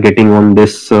if we are getting on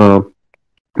this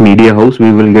media house,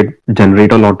 we will get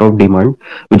generate a lot of demand,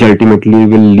 which ultimately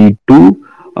will lead to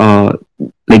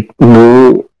like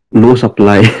no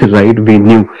supply. Right, we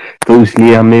knew. तो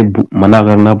इसलिए हमें मना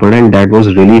करना पड़ा, and that was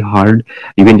really hard.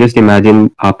 You can just imagine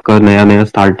आपका नया नया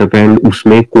startup है, एंड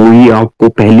उसमें कोई आपको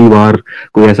पहली बार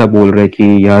कोई ऐसा बोल रहा है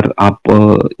कि यार आप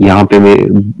यहाँ पे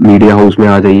मीडिया हाउस में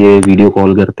आ जाइए, वीडियो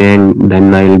कॉल करते हैं, and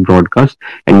then I will broadcast,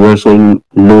 and we are saying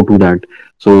no to that.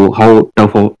 So how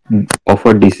tough of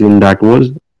a decision that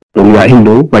was, I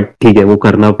know, but ठीक है वो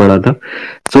करना पड़ा था.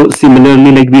 So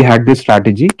similarly like we had this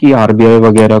strategy कि RBI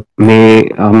वगैरह में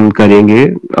हम करेंगे.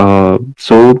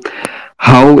 सो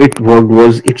how it worked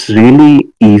was it's really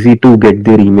easy to get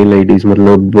their email IDs.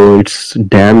 मतलब it's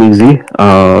damn easy.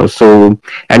 So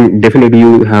and definitely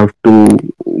you have to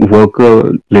work a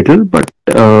little, but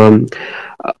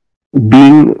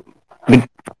being like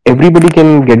everybody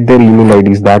can get their email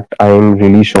IDs, that I am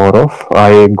really sure of.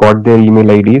 I got their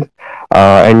email IDs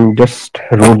and just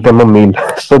wrote them a mail.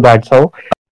 So that's how,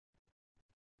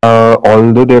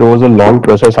 although there was a long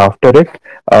process after it,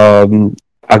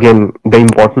 again, the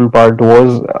important part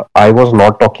was I was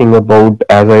not talking about,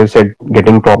 as I said,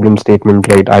 getting problem statement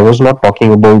right. I was not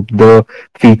talking about the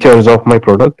features of my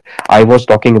product. I was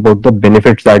talking about the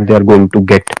benefits that they are going to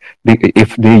get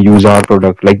if they use our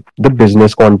product, like the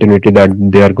business continuity that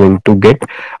they are going to get.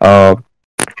 Uh,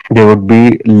 there would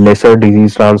be lesser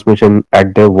disease transmission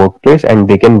at their workplace, and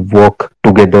they can work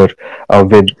together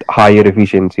with higher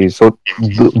efficiencies. So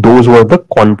those were the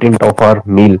content of our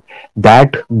meal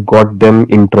that got them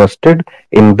interested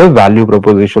in the value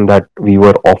proposition that we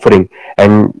were offering.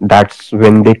 And that's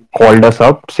when they called us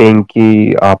up saying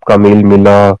कि आपका meal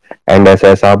मिला and ऐसा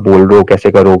ऐसा आप बोल रहे हो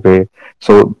कैसे करोगे.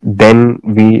 So then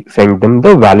we sent them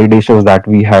the validations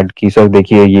that we had कि सर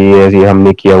देखिए ये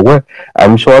हमने किया हुआ है.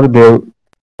 I'm sure there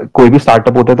कोई भी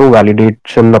स्टार्टअप होता है तो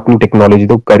वैलिडेशन अपनी टेक्नोलॉजी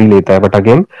तो कर ही लेता है, बट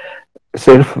अगेन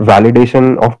सिर्फ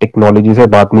वैलिडेशन ऑफ टेक्नोलॉजी से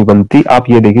बात नहीं बनती. आप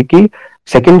ये देखिए कि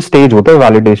सेकंड स्टेज होता है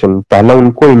वैलिडेशन. पहला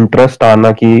उनको इंटरेस्ट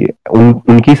आना कि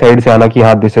उनकी साइड से आना कि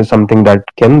हाँ this is something that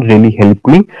can really help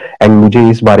me and मुझे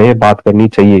इस बारे में बात करनी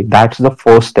चाहिए. That's the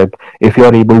first step. If you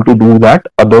are able to do that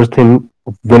other thing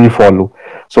will follow.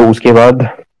 So उसके बाद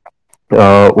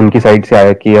उनकी साइड से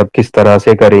आया कि अब किस तरह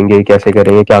से करेंगे, कैसे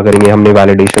करेंगे, क्या करेंगे. हमने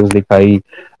वैलिडेशंस दिखाई.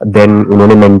 देन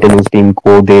उन्होंने मेंटेनेंस टीम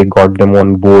को they got them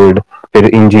on board. फिर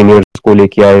इंजीनियर्स को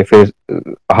लेके आए. फिर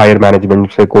हायर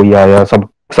मैनेजमेंट से कोई आया.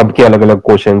 सबके अलग अलग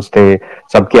क्वेश्चंस थे.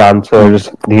 सबके आंसर्स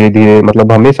धीरे धीरे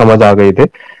मतलब हमें समझ आ गए थे.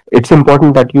 It's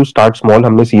important that you start small.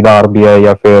 हमने सीधा आरबीआई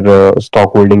या फिर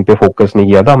स्टॉक होल्डिंग पे फोकस नहीं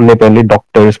किया था. हमने पहले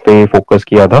डॉक्टर्स पे फोकस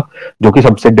किया था, जो कि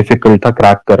सबसे डिफिकल्ट था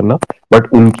क्रैक करना.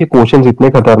 बट उनके क्वेश्चंस इतने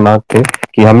खतरनाक थे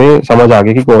कि हमें समझ आ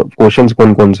गया कि क्वेश्चंस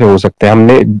कौन कौन से हो सकते हैं.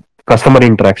 हमने customer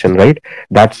interaction right,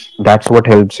 that's what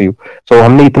helps you. So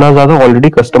हमने इतना ज्यादा ऑलरेडी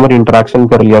कस्टमर इंटरेक्शन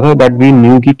कर लिया था दैट वी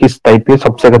न्यू कि किस टाइप के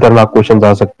सबसे खतरनाक क्वेश्चंस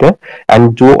आ सकते हैं. एंड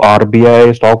जो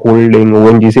आरबीआई, स्टॉक होल्डिंग,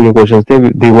 ओएनजीसी के क्वेश्चंस थे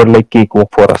they were like cake walk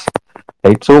for us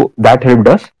right. So that helped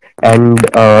us. And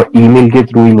email के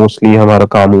थ्रू ही मोस्टली हमारा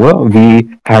काम हुआ. We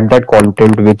had that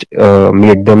content which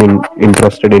made them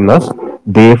interested in us.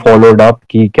 They followed up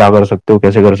कि क्या कर सकते हो,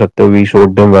 कैसे कर सकते हो. We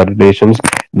showed them validations,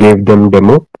 gave them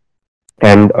demo,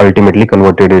 and ultimately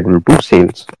converted it into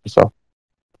sales. So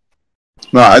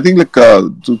No, I think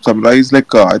to summarize,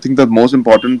 I think the most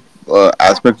important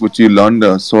aspect which you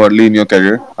learned so early in your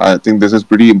career, I think this is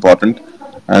pretty important,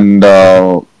 and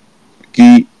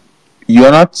key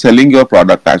you're not selling your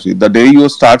product actually. The day you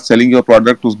start selling your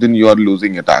product, उस दिन you are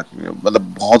losing it actually.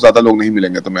 मतलब बहुत ज़्यादा लोग नहीं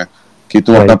मिलेंगे तुम्हें कि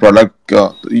तुम अपना प्रोडक्ट,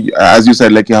 as you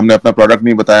said, कि हमने अपना प्रोडक्ट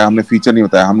नहीं बताया, हमने फीचर नहीं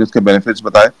बताया, हमने उसके बेनिफिट्स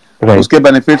बताए. उसके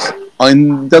benefits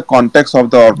in the context of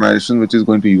the organization which is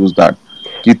going to use that,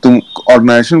 कि तुम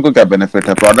ऑर्गेनाइजेशन को क्या बेनिफिट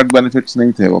है. प्रोडक्ट बेनिफिट्स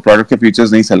नहीं थे, वो प्रोडक्ट के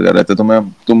फीचर्स नहीं सेल कर रहे थे,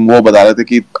 तुम वो बता रहे थे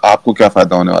कि आपको क्या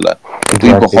फायदा होने वाला है. तो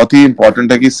ये बहुत ही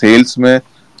इंपॉर्टेंट है कि सेल्स में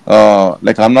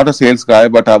I'm not a sales guy,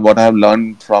 but what I have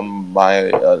learned from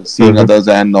my seeing others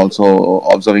and also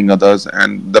observing others,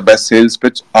 and the best sales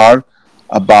pitch are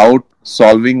about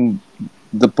solving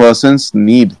the person's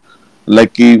need.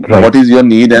 What is your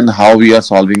need and how we are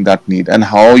solving that need, and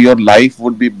how your life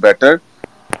would be better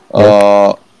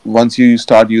once you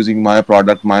start using my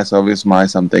product, my service, my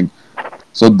something.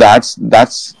 So that's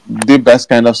the best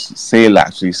kind of sale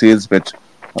actually, sales pitch,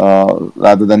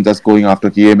 rather than just going after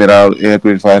कि ये मेरा air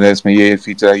purifier है, इसमें ये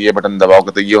feature है, ये button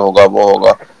दबाओगे तो ये होगा वो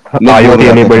होगा. IoT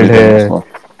enabled है.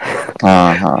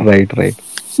 हाँ right.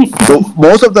 So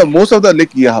most of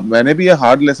the मैंने भी ये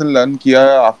hard lesson learn किया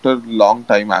after long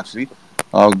time actually.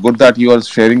 Good that you are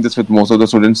sharing this with most of the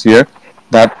students here,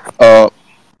 that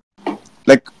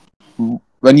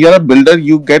when you are a builder,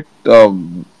 you get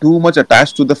too much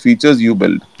attached to the features you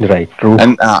build. Right, true.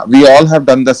 And we all have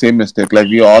done the same mistake.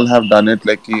 We all have done it.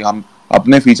 कि हम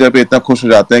अपने feature पे इतना खुश हो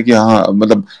जाते हैं कि हाँ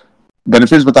मतलब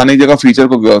बेनिफिट्स बताने की जगह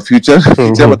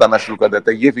फीचर बताना शुरू कर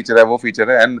देते हैं. ये फीचर है, वो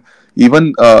फीचर है. And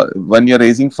even when you're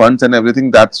raising funds and everything,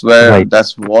 that's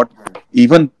what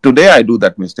even today I do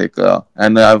that mistake.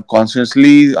 And I've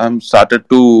consciously started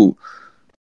to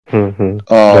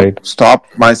stop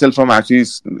myself from actually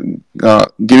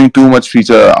giving too much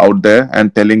feature out there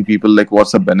and telling people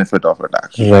what's the benefit of it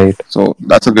actually. Right. So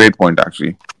that's a great point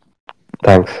actually.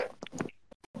 Thanks.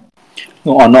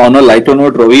 On a lighter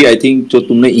note, Ravi, I think जो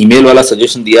तुमने email वाला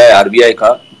suggestion दिया है RBI का,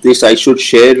 this I should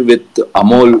share with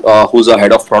Amol, who's a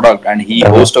head of product, and he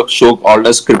hosts a show called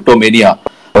as Cryptomania,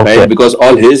 right? Because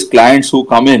all his clients who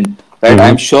come in, right,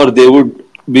 I'm sure they would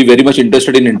be very much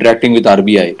interested in interacting with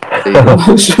RBI,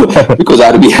 because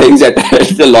RBI is at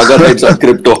the loggerheads of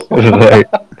crypto. Right.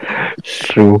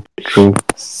 True.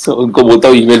 So उनको बोलता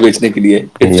हूँ email बेचने के लिए,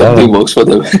 if something works for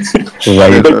them.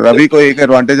 Right. Ravi को एक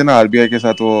advantage है ना आरबीआई के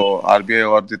साथ, वो आरबीआई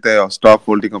और जितने स्टॉक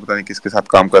होल्डिंग का पता नहीं किसके साथ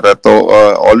काम कर रहा है, तो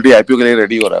ऑलरेडी आईपीओ के लिए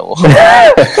रेडी हो रहा है वो.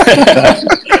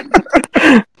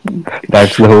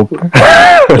 That's the hope.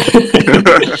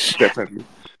 Definitely.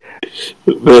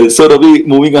 Well, so Ravi,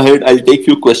 moving ahead, I'll take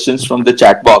few questions from the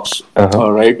chat box. Uh-huh.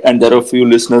 All right, and there are a few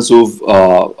listeners who've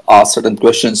asked certain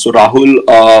questions. So Rahul,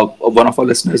 one of our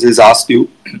listeners, has asked you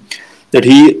that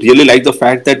he really liked the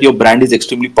fact that your brand is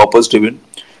extremely purpose driven.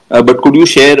 But could you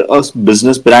share a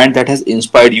business brand that has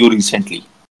inspired you recently?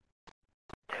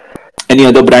 Any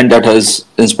other brand that has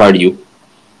inspired you?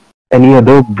 Any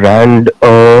other brand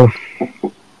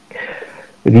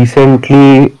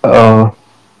recently?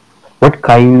 What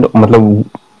kind? मतलब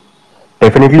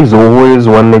definitely Zoho is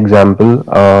one example.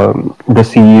 The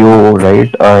CEO,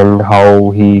 right, and how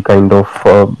he kind of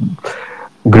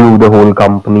grew the whole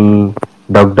company.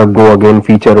 DuckDuckGo again,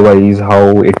 feature-wise,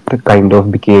 how it kind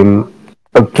of came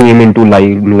into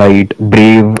limelight.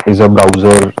 Brave is a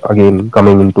browser again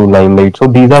coming into limelight. So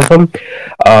these are some.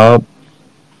 Uh,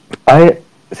 I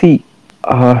see.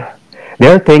 Uh,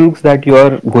 there are things that you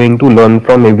are going to learn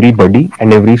from everybody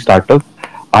and every startup.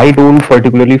 I don't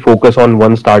particularly focus on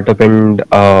one startup and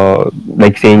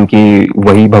like saying कि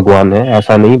वही भगवान है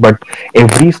ऐसा नहीं, but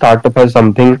every startup has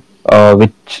something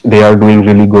which they are doing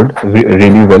really good,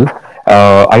 really well.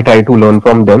 I try to learn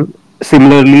from them.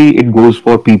 Similarly, it goes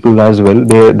for people as well.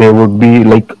 There would be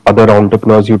like other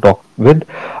entrepreneurs you talk with.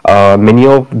 Many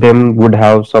of them would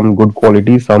have some good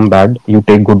qualities, some bad. You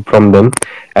take good from them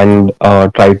and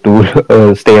try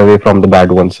to stay away from the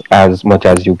bad ones as much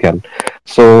as you can.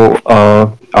 So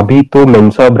अभी तो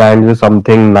Mensa brand is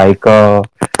something Nika.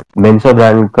 Mensa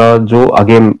brand का जो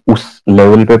again उस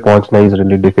level पे पहुंचना is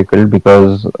really difficult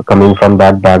because coming from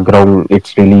that background,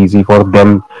 it's really easy for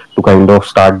them to kind of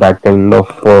start that kind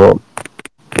of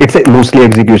it's mostly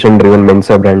execution driven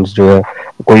Mensa brands जो है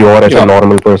कोई और ऐसा Yeah.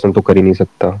 नॉर्मल पर्सन तो कर ही नहीं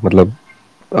सकता मतलब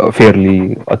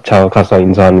फेयरली अच्छा खासा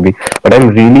इंसान भी but I am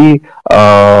really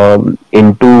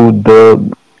into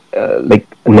the like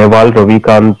Neval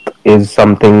Ravikant is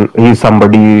something he's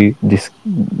somebody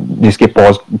जिसके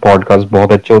पॉडकास्ट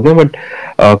बहुत अच्छे होते हैं but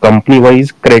company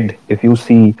wise CRED if you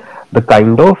see the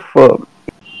kind of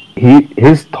he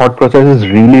his thought process is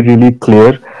really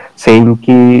clear saying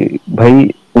कि भाई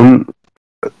उन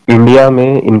India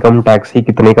में income tax ही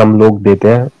कितने कम लोग देते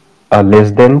हैं लेस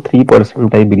देन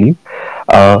 3% आई बिलीव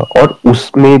और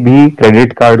उसमें भी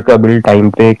क्रेडिट कार्ड का बिल टाइम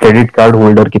पे क्रेडिट कार्ड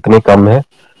होल्डर कितने कम है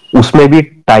उसमें भी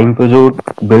टाइम पे जो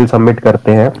बिल सबमिट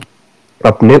करते हैं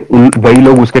अपने वही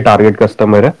लोग उसके टारगेट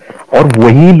कस्टमर है और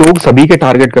वही लोग सभी के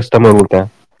टारगेट कस्टमर होते हैं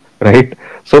राइट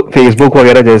सो फेसबुक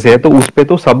वगैरह जैसे है तो उस पे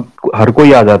तो सब हर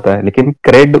कोई आ जाता है लेकिन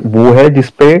क्रेड वो है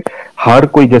जिसपे हर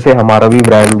कोई जैसे हमारा भी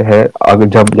ब्रांड है अगर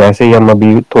जब जैसे ही हम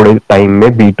अभी थोड़े टाइम में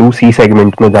B2C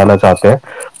सेगमेंट में जाना चाहते हैं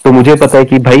तो मुझे पता है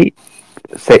कि भाई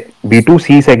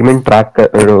B2C सेगमेंट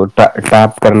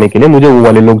टैप करने के लिए मुझे वो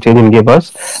वाले लोग चाहिए जिनके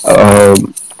पास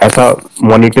ऐसा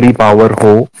मॉनिटरी पावर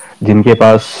हो जिनके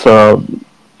पास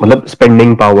मतलब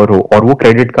स्पेंडिंग पावर हो और वो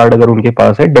क्रेडिट कार्ड अगर उनके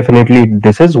पास है definitely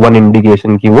this is one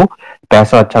indication कि वो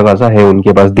पैसा अच्छा खासा है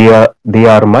उनके पास they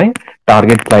are my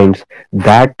target clients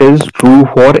that is true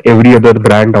for every other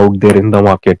brand out there in the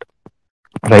market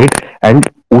right and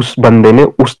उस बंदे ने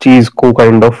उस चीज को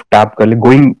काइंड ऑफ टैप कर ले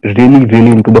going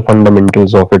really into the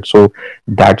fundamentals of it so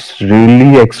that's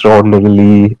really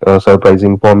एक्स्ट्राऑर्डिनरीली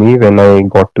surprising for me when I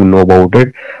got to know about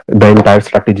it the entire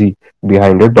strategy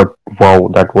behind it but wow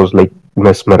that was like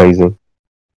mesmerizing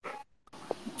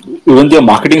Even their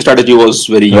marketing strategy was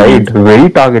very right unique. very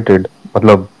targeted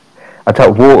मतलब अच्छा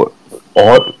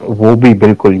वो भी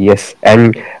बिल्कुल yes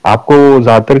and आपको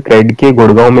ज्यादातर crate के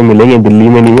गुड़गांव में मिलेंगे दिल्ली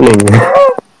में नहीं मिलेंगे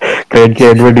क्रेड के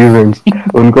एडवर्टीजमेंट्स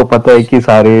उनको पता है कि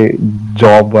सारे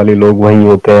जॉब वाले लोग वहीं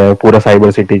होते हैं पूरा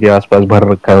साइबर सिटी के आसपास भर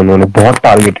रखा है उन्होंने बहुत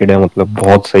टारगेटेड है मतलब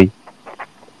बहुत सही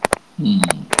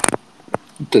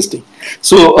Interesting.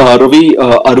 So, Ravi,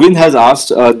 Arvind has asked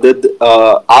that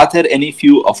are there any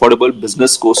few affordable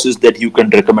business courses that you can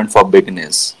recommend for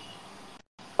beginners?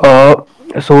 uh,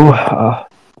 so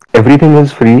everything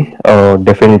is free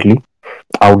definitely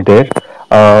out there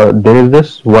there is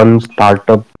this one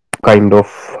startup kind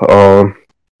of uh,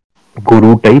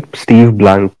 guru type Steve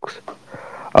Blanks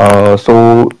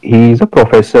so he's a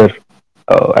professor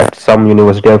at some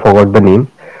university I forgot the name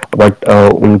but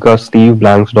उनका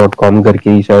steveblanks.com करके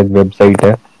ही शायद website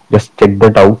है just check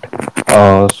that out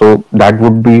so that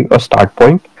would be a start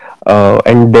point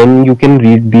and then you can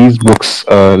read these books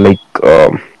like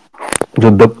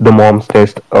जो the mom's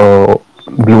test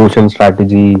blue ocean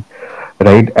strategy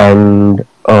right and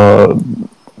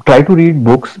try to read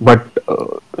books but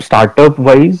startup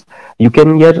wise you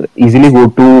can यार easily go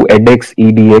to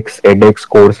edX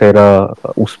Coursera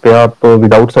उस पे आप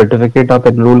without certificate आप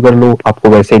enrol कर लो आपको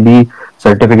वैसे भी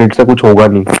सर्टिफिकेट से कुछ होगा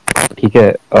नहीं ठीक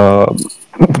है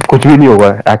कुछ भी नहीं होगा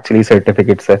एक्चुअली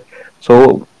सर्टिफिकेट से सो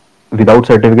विदाउट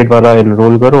सर्टिफिकेट वाला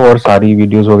एनरोल करो और सारी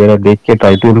वीडियोस वगैरह देख के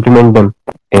try to implement them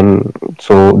in,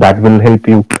 so that will help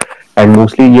you. And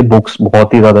mostly ये बुक्स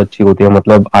बहुत ही ज्यादा अच्छी होती है,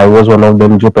 मतलब I was one of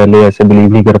them जो पहले ऐसे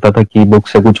बिलीव नहीं करता था कि बुक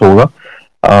से कुछ होगा,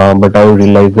 but I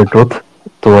realise the truth.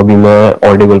 तो अभी मैं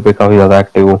ऑडिबल पे काफी ज्यादा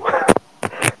एक्टिव हूँ।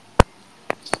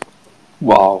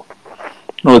 Wow.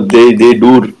 No, they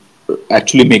do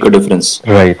actually make a difference.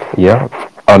 Right, या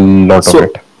a lot of So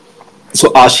it. So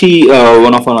Ashi,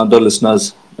 one of our other listeners,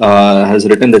 has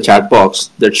written in the chat box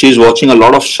that she's watching a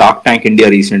lot of Shark Tank India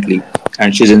recently,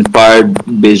 and she's inspired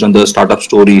based on the startup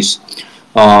stories.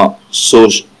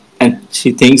 And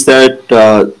she thinks that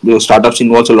the startups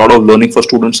involves a lot of learning for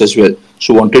students as well.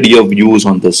 She wanted your views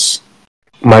on this.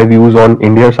 My views on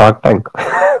India shark tank.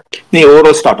 The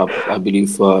overall startup, I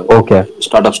believe, okay.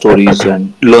 startup stories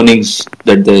and learnings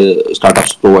that the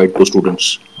startups provide to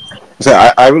students. So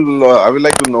I will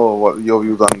like to know what your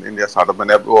views on India startup.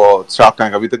 मैंने अब वो Shark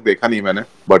Tank अभी तक देखा नहीं मैंने,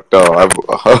 but I've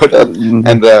heard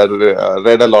and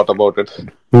read a lot about it.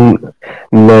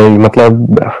 नहीं मतलब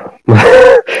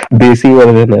देसी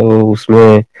वर्जन है वो,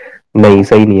 उसमें नहीं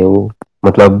सही नहीं है वो,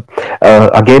 मतलब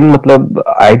अगेन मतलब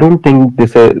I don't think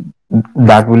this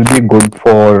that will be good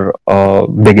for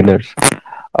beginners,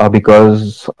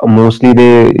 because mostly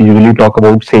they usually talk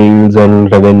about sales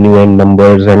and revenue and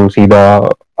numbers and सीधा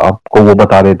आपको वो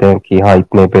बता देते हैं कि हाँ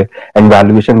इतने पे, and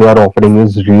valuation they are offering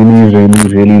is really really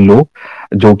really low,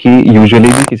 जो कि यूजुअली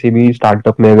भी किसी भी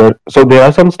स्टार्टअप में अगर, सो there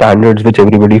are some standards which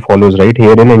everybody follows right,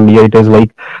 here in India it is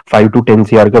like 5 to 10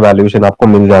 CR का वैल्यूएशन आपको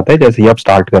मिल जाता है जैसे ही आप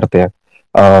स्टार्ट करते हैं,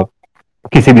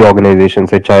 किसी भी ऑर्गेनाइजेशन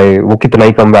से, चाहे वो कितना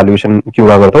ही कम वैल्यूएशन क्यों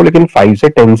ना करता हो, लेकिन 5 से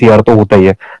 10 CR तो होता ही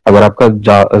है। अगर आपका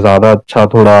ज्यादा अच्छा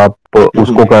थोड़ा आप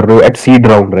उसको कर रहे हो एट सीड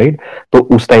राउंड राइट, तो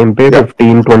उस टाइम पे Yeah.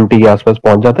 15-20 के आसपास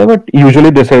पहुंच जाता है, but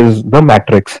usually this is the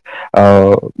matrix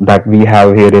that we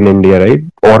have here in India right,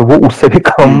 और वो उससे भी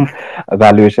कम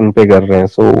वैल्यूएशन पे कर रहे हैं,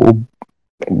 सो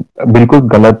बिल्कुल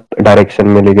गलत डायरेक्शन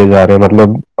में लेके जा रहे हैं,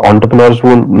 मतलब entrepreneurs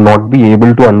will not be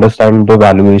able to understand the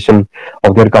valuation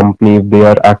of their company if they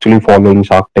are actually following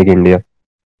Shark Tank India.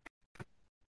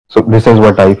 So this is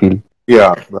what I feel.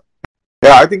 Yeah.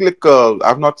 Yeah, I think like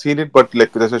I've not seen it, but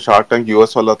like जैसे Shark Tank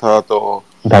US वाला था तो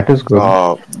That is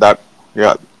good. that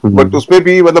yeah. But उसमें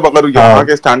भी मतलब अगर यहाँ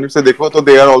के स्टैंडर्ड से देखो तो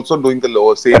they are also doing the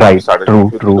lower same Right, started. true,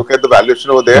 If you true. look at the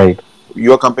valuation over there, Right,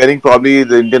 you are comparing probably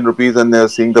the Indian rupees and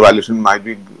seeing the valuation might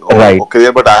be right, okay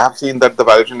there, but I have seen that the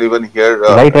valuation even here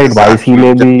right. is YC actually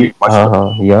में भी generally much हाँ lower.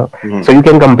 हाँ yeah. Hmm. So you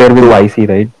can compare with तो YC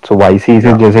right. So YC से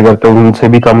yeah, जैसे करते हैं उनसे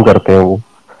भी कम करते हैं वो।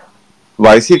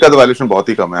 YC का तो valuation बहुत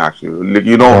ही कम है actually.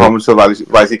 Like, you know how Right, much the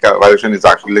YC का valuation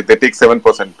is actually like they take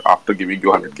 7% after giving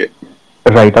you 100K.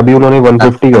 right. अभी उन्होंने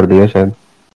 150 कर दिया शायद।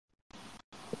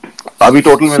 अभी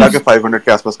टोटल मिला के 500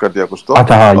 के आसपास कर दिया कुछ तो,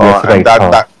 अच्छा हाँ yes एंड right दैट हाँ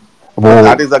दैट वो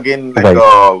that is again like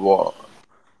right वो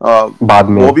बाद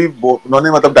में वो भी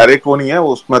उन्होंने मतलब डायरेक्ट वो नहीं है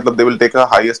वो, उसमें मतलब they will take a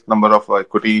highest number of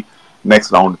equity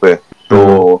next round पे,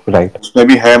 तो right उसमें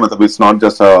भी है मतलब it's not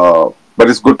just but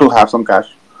it's good to have some cash.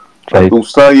 और right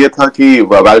दूसरा ये था कि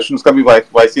वैल्यूएशन का भी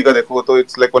वाईसी का देखो तो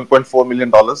it's like 1.4 million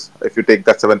dollars if you take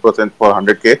that 7% for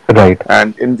 100K, right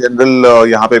and in general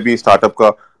यहाँ पे भी स्टार्टअप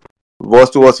का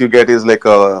worst to worst you get is like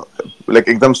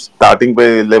एकदम starting पे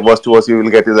like worst to worst you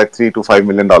will get is like $3 to $5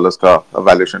 million का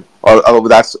valuation, और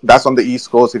that's on the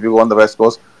east coast. If you go on the west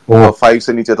coast oh 5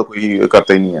 से नीचे तो कोई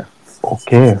करता ही नहीं है।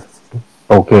 okay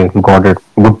okay got it,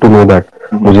 good to know that,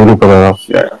 मुझे नहीं पता था।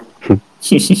 Yeah.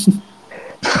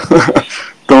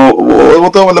 तो वो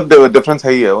तो मतलब डिफरेंस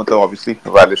है ही है मतलब obviously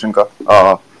valuation का,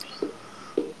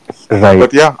 right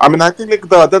but yeah, I mean, I think like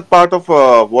the other part of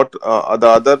what the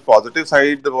other positive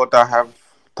side what I have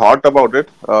thought about it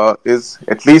is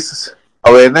at least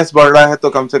awareness बढ़ रहा है तो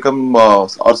कम से कम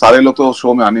और सारे लोग तो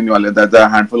शो में आने नहीं वाले, there's a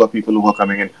handful of people who are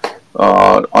coming in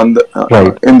on the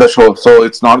right in the show, so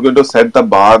it's not going to set the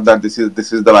bar that this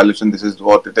is the valuation, this is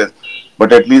what it is,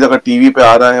 but at least अगर TV पे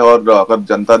आ रहा है और अगर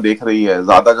जनता देख रही है,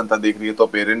 ज्यादा जनता देख रही है तो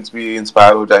पेरेंट्स भी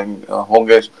इंस्पायर हो जाएंगे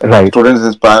होंगे, right स्टूडेंट्स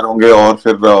इंस्पायर होंगे और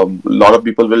फिर lot of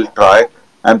people will try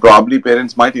and probably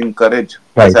parents might encourage,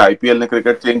 जैसे right आईपीएल ने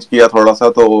क्रिकेट चेंज किया थोड़ा सा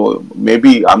तो may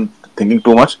be I am thinking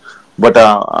too much, but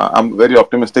I am very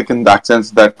optimistic in that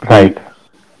sense that key right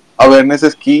awareness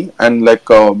is key, and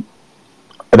like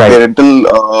right parental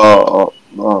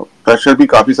pressure भी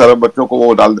काफी सारे बच्चों को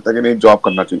वो डाल देता है कि नहीं जॉब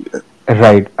करना चाहिए।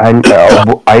 Right and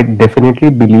I definitely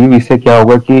believe इससे क्या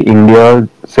होगा कि इंडिया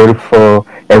सिर्फ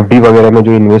एफडी वगैरह में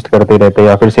जो इन्वेस्ट करते रहते हैं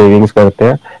या फिर सेविंग्स करते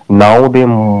हैं, now they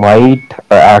might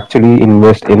actually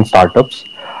invest in startups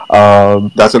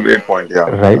That's a great point. Yeah,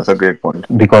 right, that's a great point.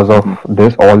 because of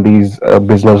this all these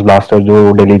business blasters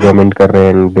जो दिल्ली गवर्नमेंट कर रहे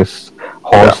हैं, this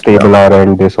Yeah, horse yeah. stable are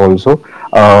and this also,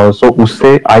 सो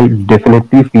उससे I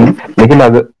definitely feel, लेकिन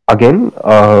again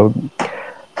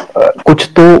कुछ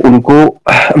तो उनको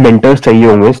mentors चाहिए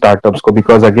होंगे स्टार्टअप्स को,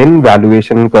 बिकॉज अगेन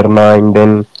वैल्यूएशन करना and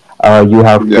then you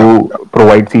have to Yeah.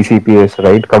 Provide CCPS,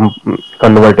 right,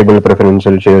 convertible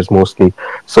preferential shares mostly.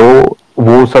 सो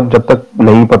वो सब जब तक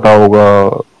नहीं पता होगा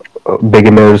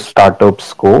बिगिनर्स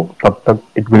स्टार्टअप्स को, तब तक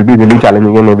it will be really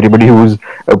challenging, and everybody who is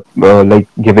like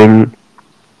giving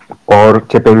or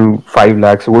chipping 5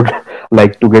 lakhs would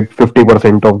like to get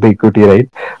 50% of the equity, right?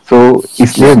 So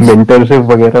इसलिए mentorship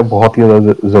वगैरह बहुत ही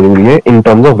ज़्यादा जरूरी है in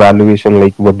terms of valuation,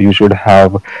 like what you should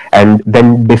have, and then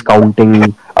discounting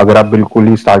अगर आप बिल्कुल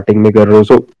ही starting में कर रहे हो,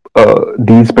 so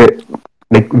these पे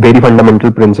like very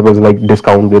fundamental principles like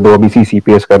discount दे दो, अभी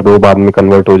CCPS कर दो, बाद में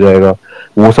convert हो जाएगा,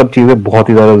 वो सब चीजें बहुत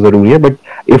ही ज्यादा जरूरी है. But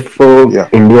if Yeah.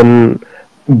 इंडियन,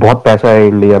 बहुत पैसा है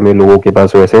इंडिया में लोगों के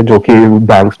पास वैसे जो कि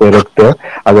बैंक्स में रखते हैं,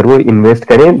 अगर वो इन्वेस्ट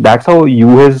करें, that's how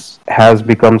US has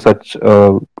become such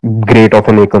great of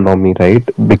an economy,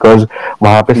 right, because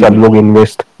वहां पे सब लोग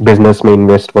इन्वेस्ट, बिजनेस में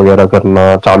इन्वेस्ट वगैरह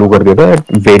करना चालू कर देता है at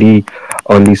very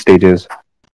early stages.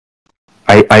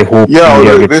 I hope Yeah,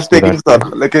 India always gets risk to taking, that. sir.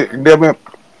 Like India, mein,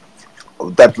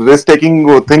 that risk taking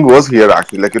thing was here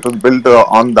actually. Like it was built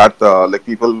on that. Like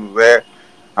people were,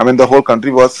 I mean, the whole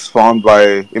country was formed by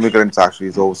immigrants actually.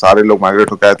 So सारे लोग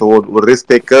migrate होके आए, तो वो risk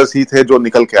takers ही थे जो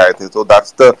निकल के आए थे. So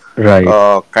that's the right.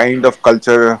 kind of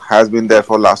culture has been there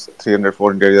for last 300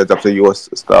 400 years जब से US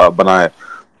बना है.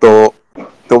 तो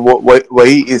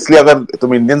वही इसलिए अगर तुम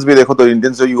इंडियंस भी देखो तो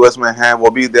इंडियंस जो यूएस में हैं वो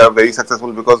भी they are very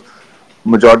successful because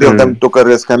majority of them took a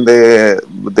risk and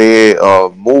they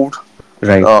moved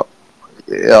right. uh,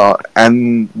 and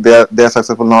they are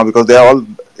successful now because they are all,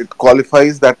 it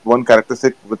qualifies that one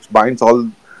characteristic which binds all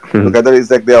together is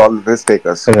like they are all risk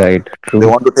takers. Right. They true.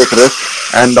 want to take risk,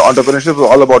 and entrepreneurship is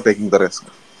all about taking the risk.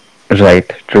 Right.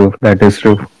 True. That is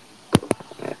true.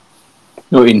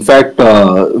 No, in fact,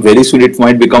 very soon it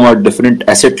might become a different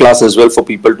asset class as well for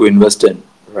people to invest in,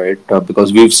 right? Because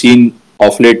we've seen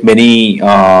of late many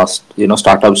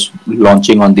startups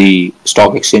launching on the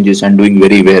stock exchanges and doing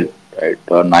very well, right?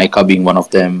 Nika being one of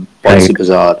them, Policy Right.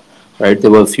 Bazaar, right?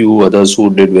 There were a few others who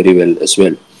did very well as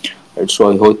well, right? So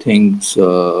I hope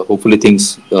hopefully things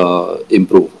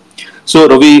improve. So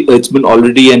Ravi, it's been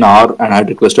already an hour, and I had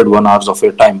requested 1 hour of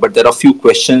your time. But there are a few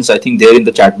questions I think there in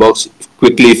the chat box.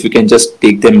 Quickly, if you can just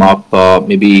take them up,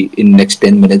 maybe in next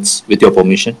 10 minutes, with your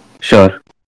permission. Sure.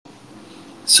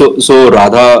 So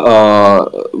Radha,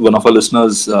 one of our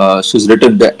listeners, she's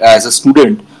written that as a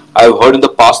student, I've heard in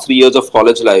the past 3 years of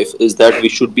college life is that we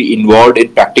should be involved in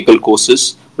practical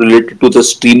courses related to the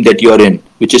stream that you are in,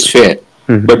 which is fair.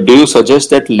 But do you suggest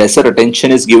that lesser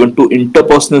attention is given to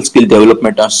interpersonal skill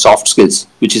development and soft skills,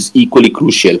 which is equally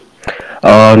crucial?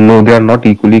 No, they are not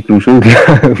equally crucial.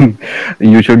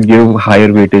 You should give higher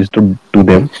weightage to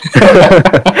them.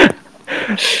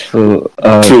 So,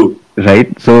 True. right.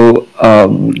 So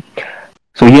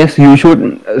yes, you should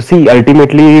see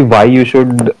ultimately why you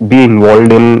should be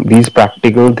involved in these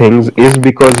practical things is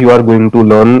because you are going to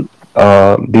learn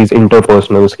these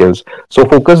interpersonal skills. So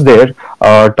focus there.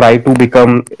 Try to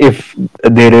become, if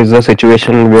there is a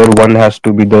situation where one has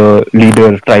to be the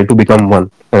leader, try to become one,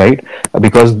 right?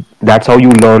 Because that's how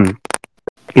you learn.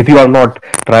 If you are not,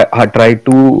 try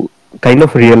to kind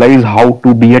of realize how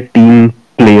to be a team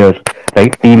player,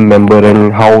 right, team member,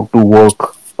 and how to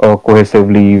work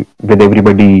cohesively with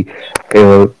everybody,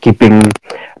 keeping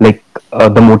like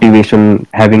the motivation,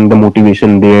 having the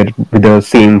motivation there with the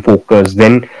same focus,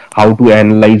 then how to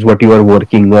analyze what you are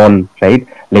working on, right?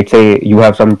 Let's say you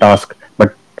have some task,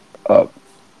 but uh,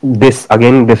 this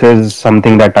is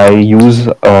something that I use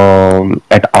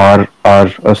at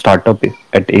our startup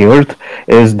at Earth,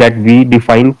 is that we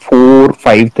define 4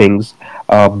 5 things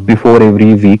before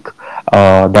every week,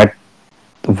 that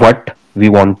what we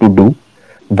want to do,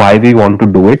 why we want to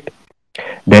do it,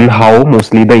 then how,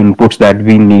 mostly the inputs that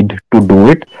we need to do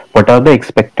it, what are the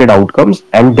expected outcomes,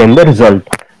 and then the result,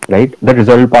 right? The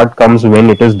result part comes when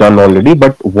it is done already,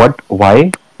 but what,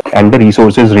 why, and the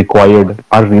resources required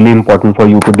are really important for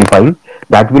you to define.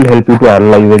 That will help you to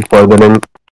analyze it further and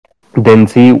then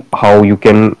see how you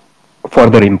can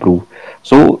further improve.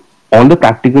 So all the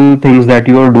practical things that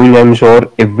you are doing, I'm sure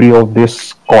every of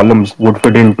these columns would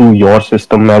fit into your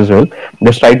system as well.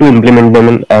 Just try to implement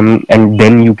them, and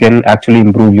then you can actually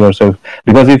improve yourself.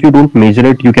 Because if you don't measure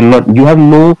it, you cannot. You have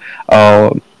no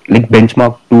like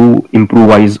benchmark to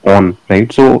improvise on,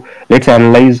 right? So let's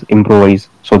analyze, improvise.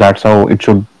 So that's how it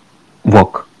should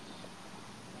work.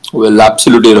 Well,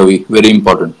 absolutely, Ravi. Very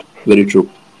important. Very true.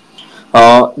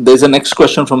 There's a next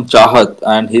question from Chahat,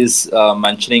 and he's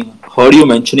mentioning, heard you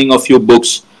mentioning a few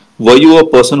books Were you a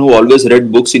person who always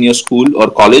read books in your school or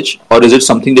college, or is it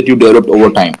something that you developed over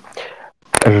time?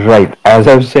 Right. As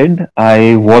I've said,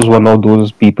 I was one of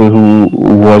those people who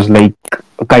was like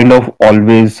kind of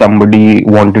always somebody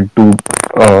wanted to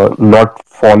not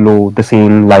follow the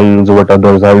same lines what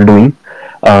others are doing.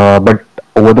 But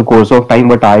over the course of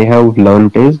time, what I have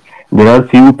learned is there are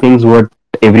few things what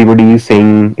everybody is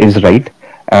saying is right,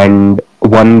 and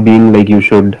one being like you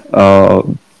should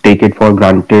take it for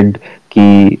granted. Ki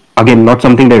again, not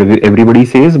something that everybody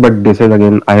says, but this is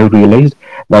again I have realized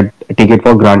that take it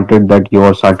for granted that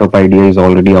your startup idea is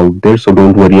already out there, so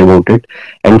don't worry about it.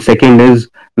 And second is,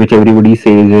 which everybody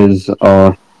says is,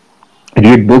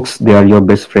 read books, they are your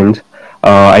best friends.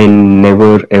 I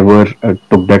never ever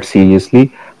took that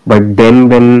seriously, but then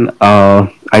when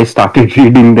I started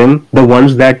reading them, the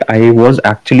ones that I was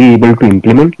actually able to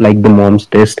implement, like the mom's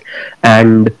test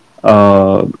and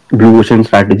blue ocean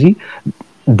strategy,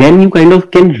 then you kind of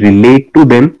can relate to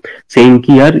them, saying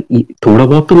कि यार थोड़ा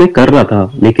बहुत तो मैं कर रहा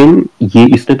था, लेकिन ये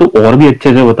इसने तो और भी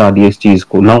अच्छे से बता दिया इस चीज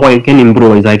को, now I can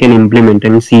improvise, I can implement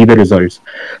and see the results.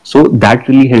 So that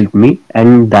really help me,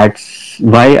 and that's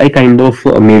why I kind of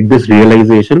made this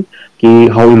realization कि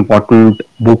how important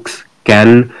books can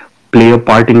play a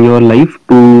part in your life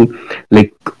to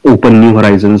like open new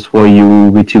horizons for you,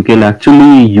 which you can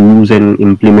actually use and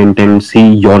implement and see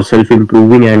yourself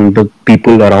improving and the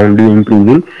people around you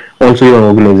improving, also your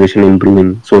organization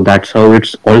improving. So that's how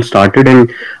it's all started,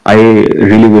 and I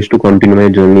really wish to continue my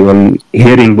journey on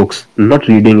hearing books, not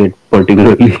reading it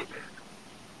particularly.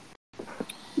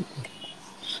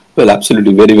 Well,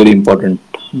 absolutely, very, very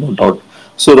important, no doubt.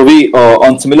 So, Ravi,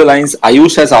 on similar lines,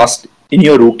 Ayush has asked, in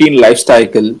your routine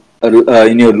lifestyle,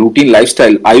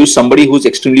 are you somebody who's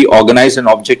extremely organized and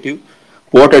objective?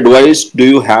 What advice do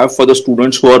you have for the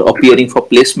students who are appearing for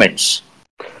placements?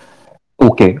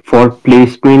 Okay, for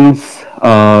placements,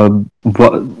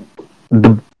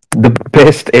 the the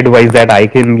best advice that I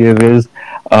can give is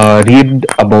read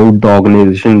about the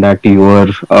organization that you are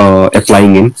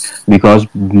applying in, because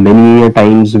many a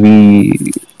times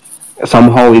we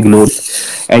somehow ignore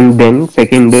it. And then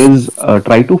second is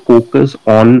try to focus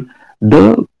on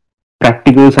the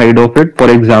practical side of it. For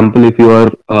example, if you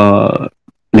are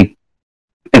like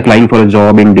applying for a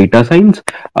job in data science,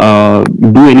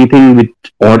 do anything which,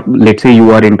 or let's say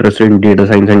you are interested in data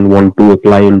science and want to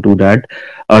apply into that,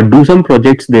 do some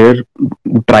projects there,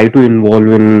 try to involve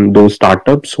in those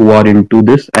startups who are into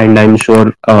this, and I'm sure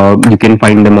you can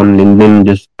find them on LinkedIn.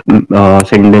 Just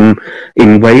send them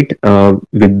invite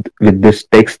with this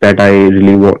text that I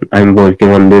really want, I'm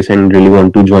working on this and really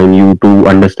want to join you to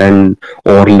understand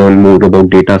or learn more about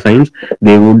data science.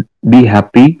 They would be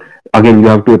happy. Again, you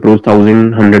have to approach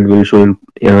 1,100 will show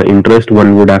interest,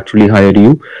 one would actually hire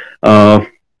you.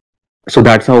 So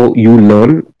that's how you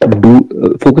learn.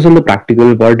 Do focus on the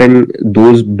practical part, and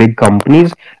those big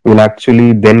companies will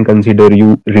actually then consider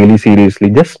you really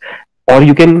seriously. Just, or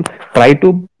you can try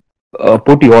to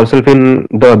put yourself in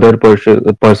the other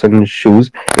person's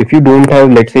shoes. If you don't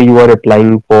have, let's say you are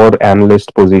applying for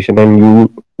analyst position and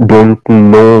you don't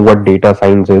know what data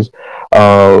science is,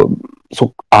 uh,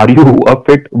 so are you a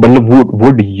fit?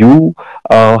 Would you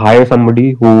hire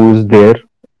somebody who's there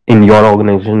in your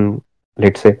organization,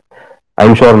 let's say?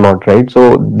 I'm sure not, right?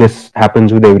 So this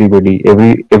happens with everybody.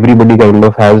 Everybody kind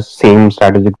of has same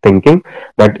strategic thinking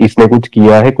that इसने कुछ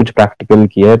किया है, कुछ practical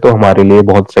किया है, तो हमारे लिए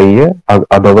बहुत सही है.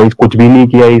 अदरवाइज कुछ भी नहीं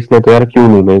किया है इसने, तो यार क्यों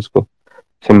लूं मैं इसको?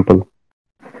 Simple.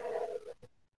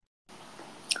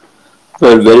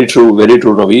 Well, very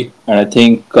true, Ravi. And I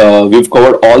think we've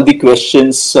covered all the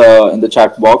questions in the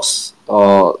chat box.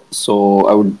 So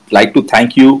I would like to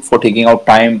thank you for taking out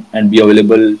time and be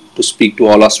available to speak to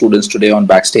all our students today on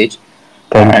Backstage.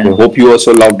 Thank And you. hope you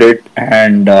also loved it.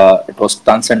 And it was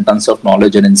tons and tons of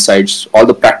knowledge and insights, all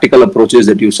the practical approaches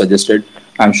that you suggested.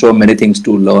 I'm sure many things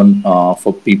to learn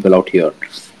for people out here.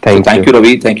 So Thank thank you. you,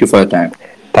 Ravi. Thank you for your time.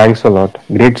 Thanks a lot.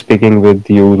 Great speaking with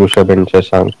you, Rushabh and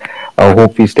Shashank. I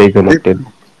hope we stay connected.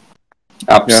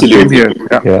 Yeah, same Absolutely. here.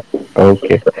 Yeah. Yeah.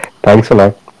 Okay. Thanks a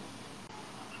lot.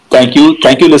 Thank you.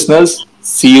 Thank you, listeners.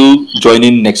 See you. Join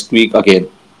in next week again.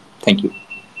 Thank you.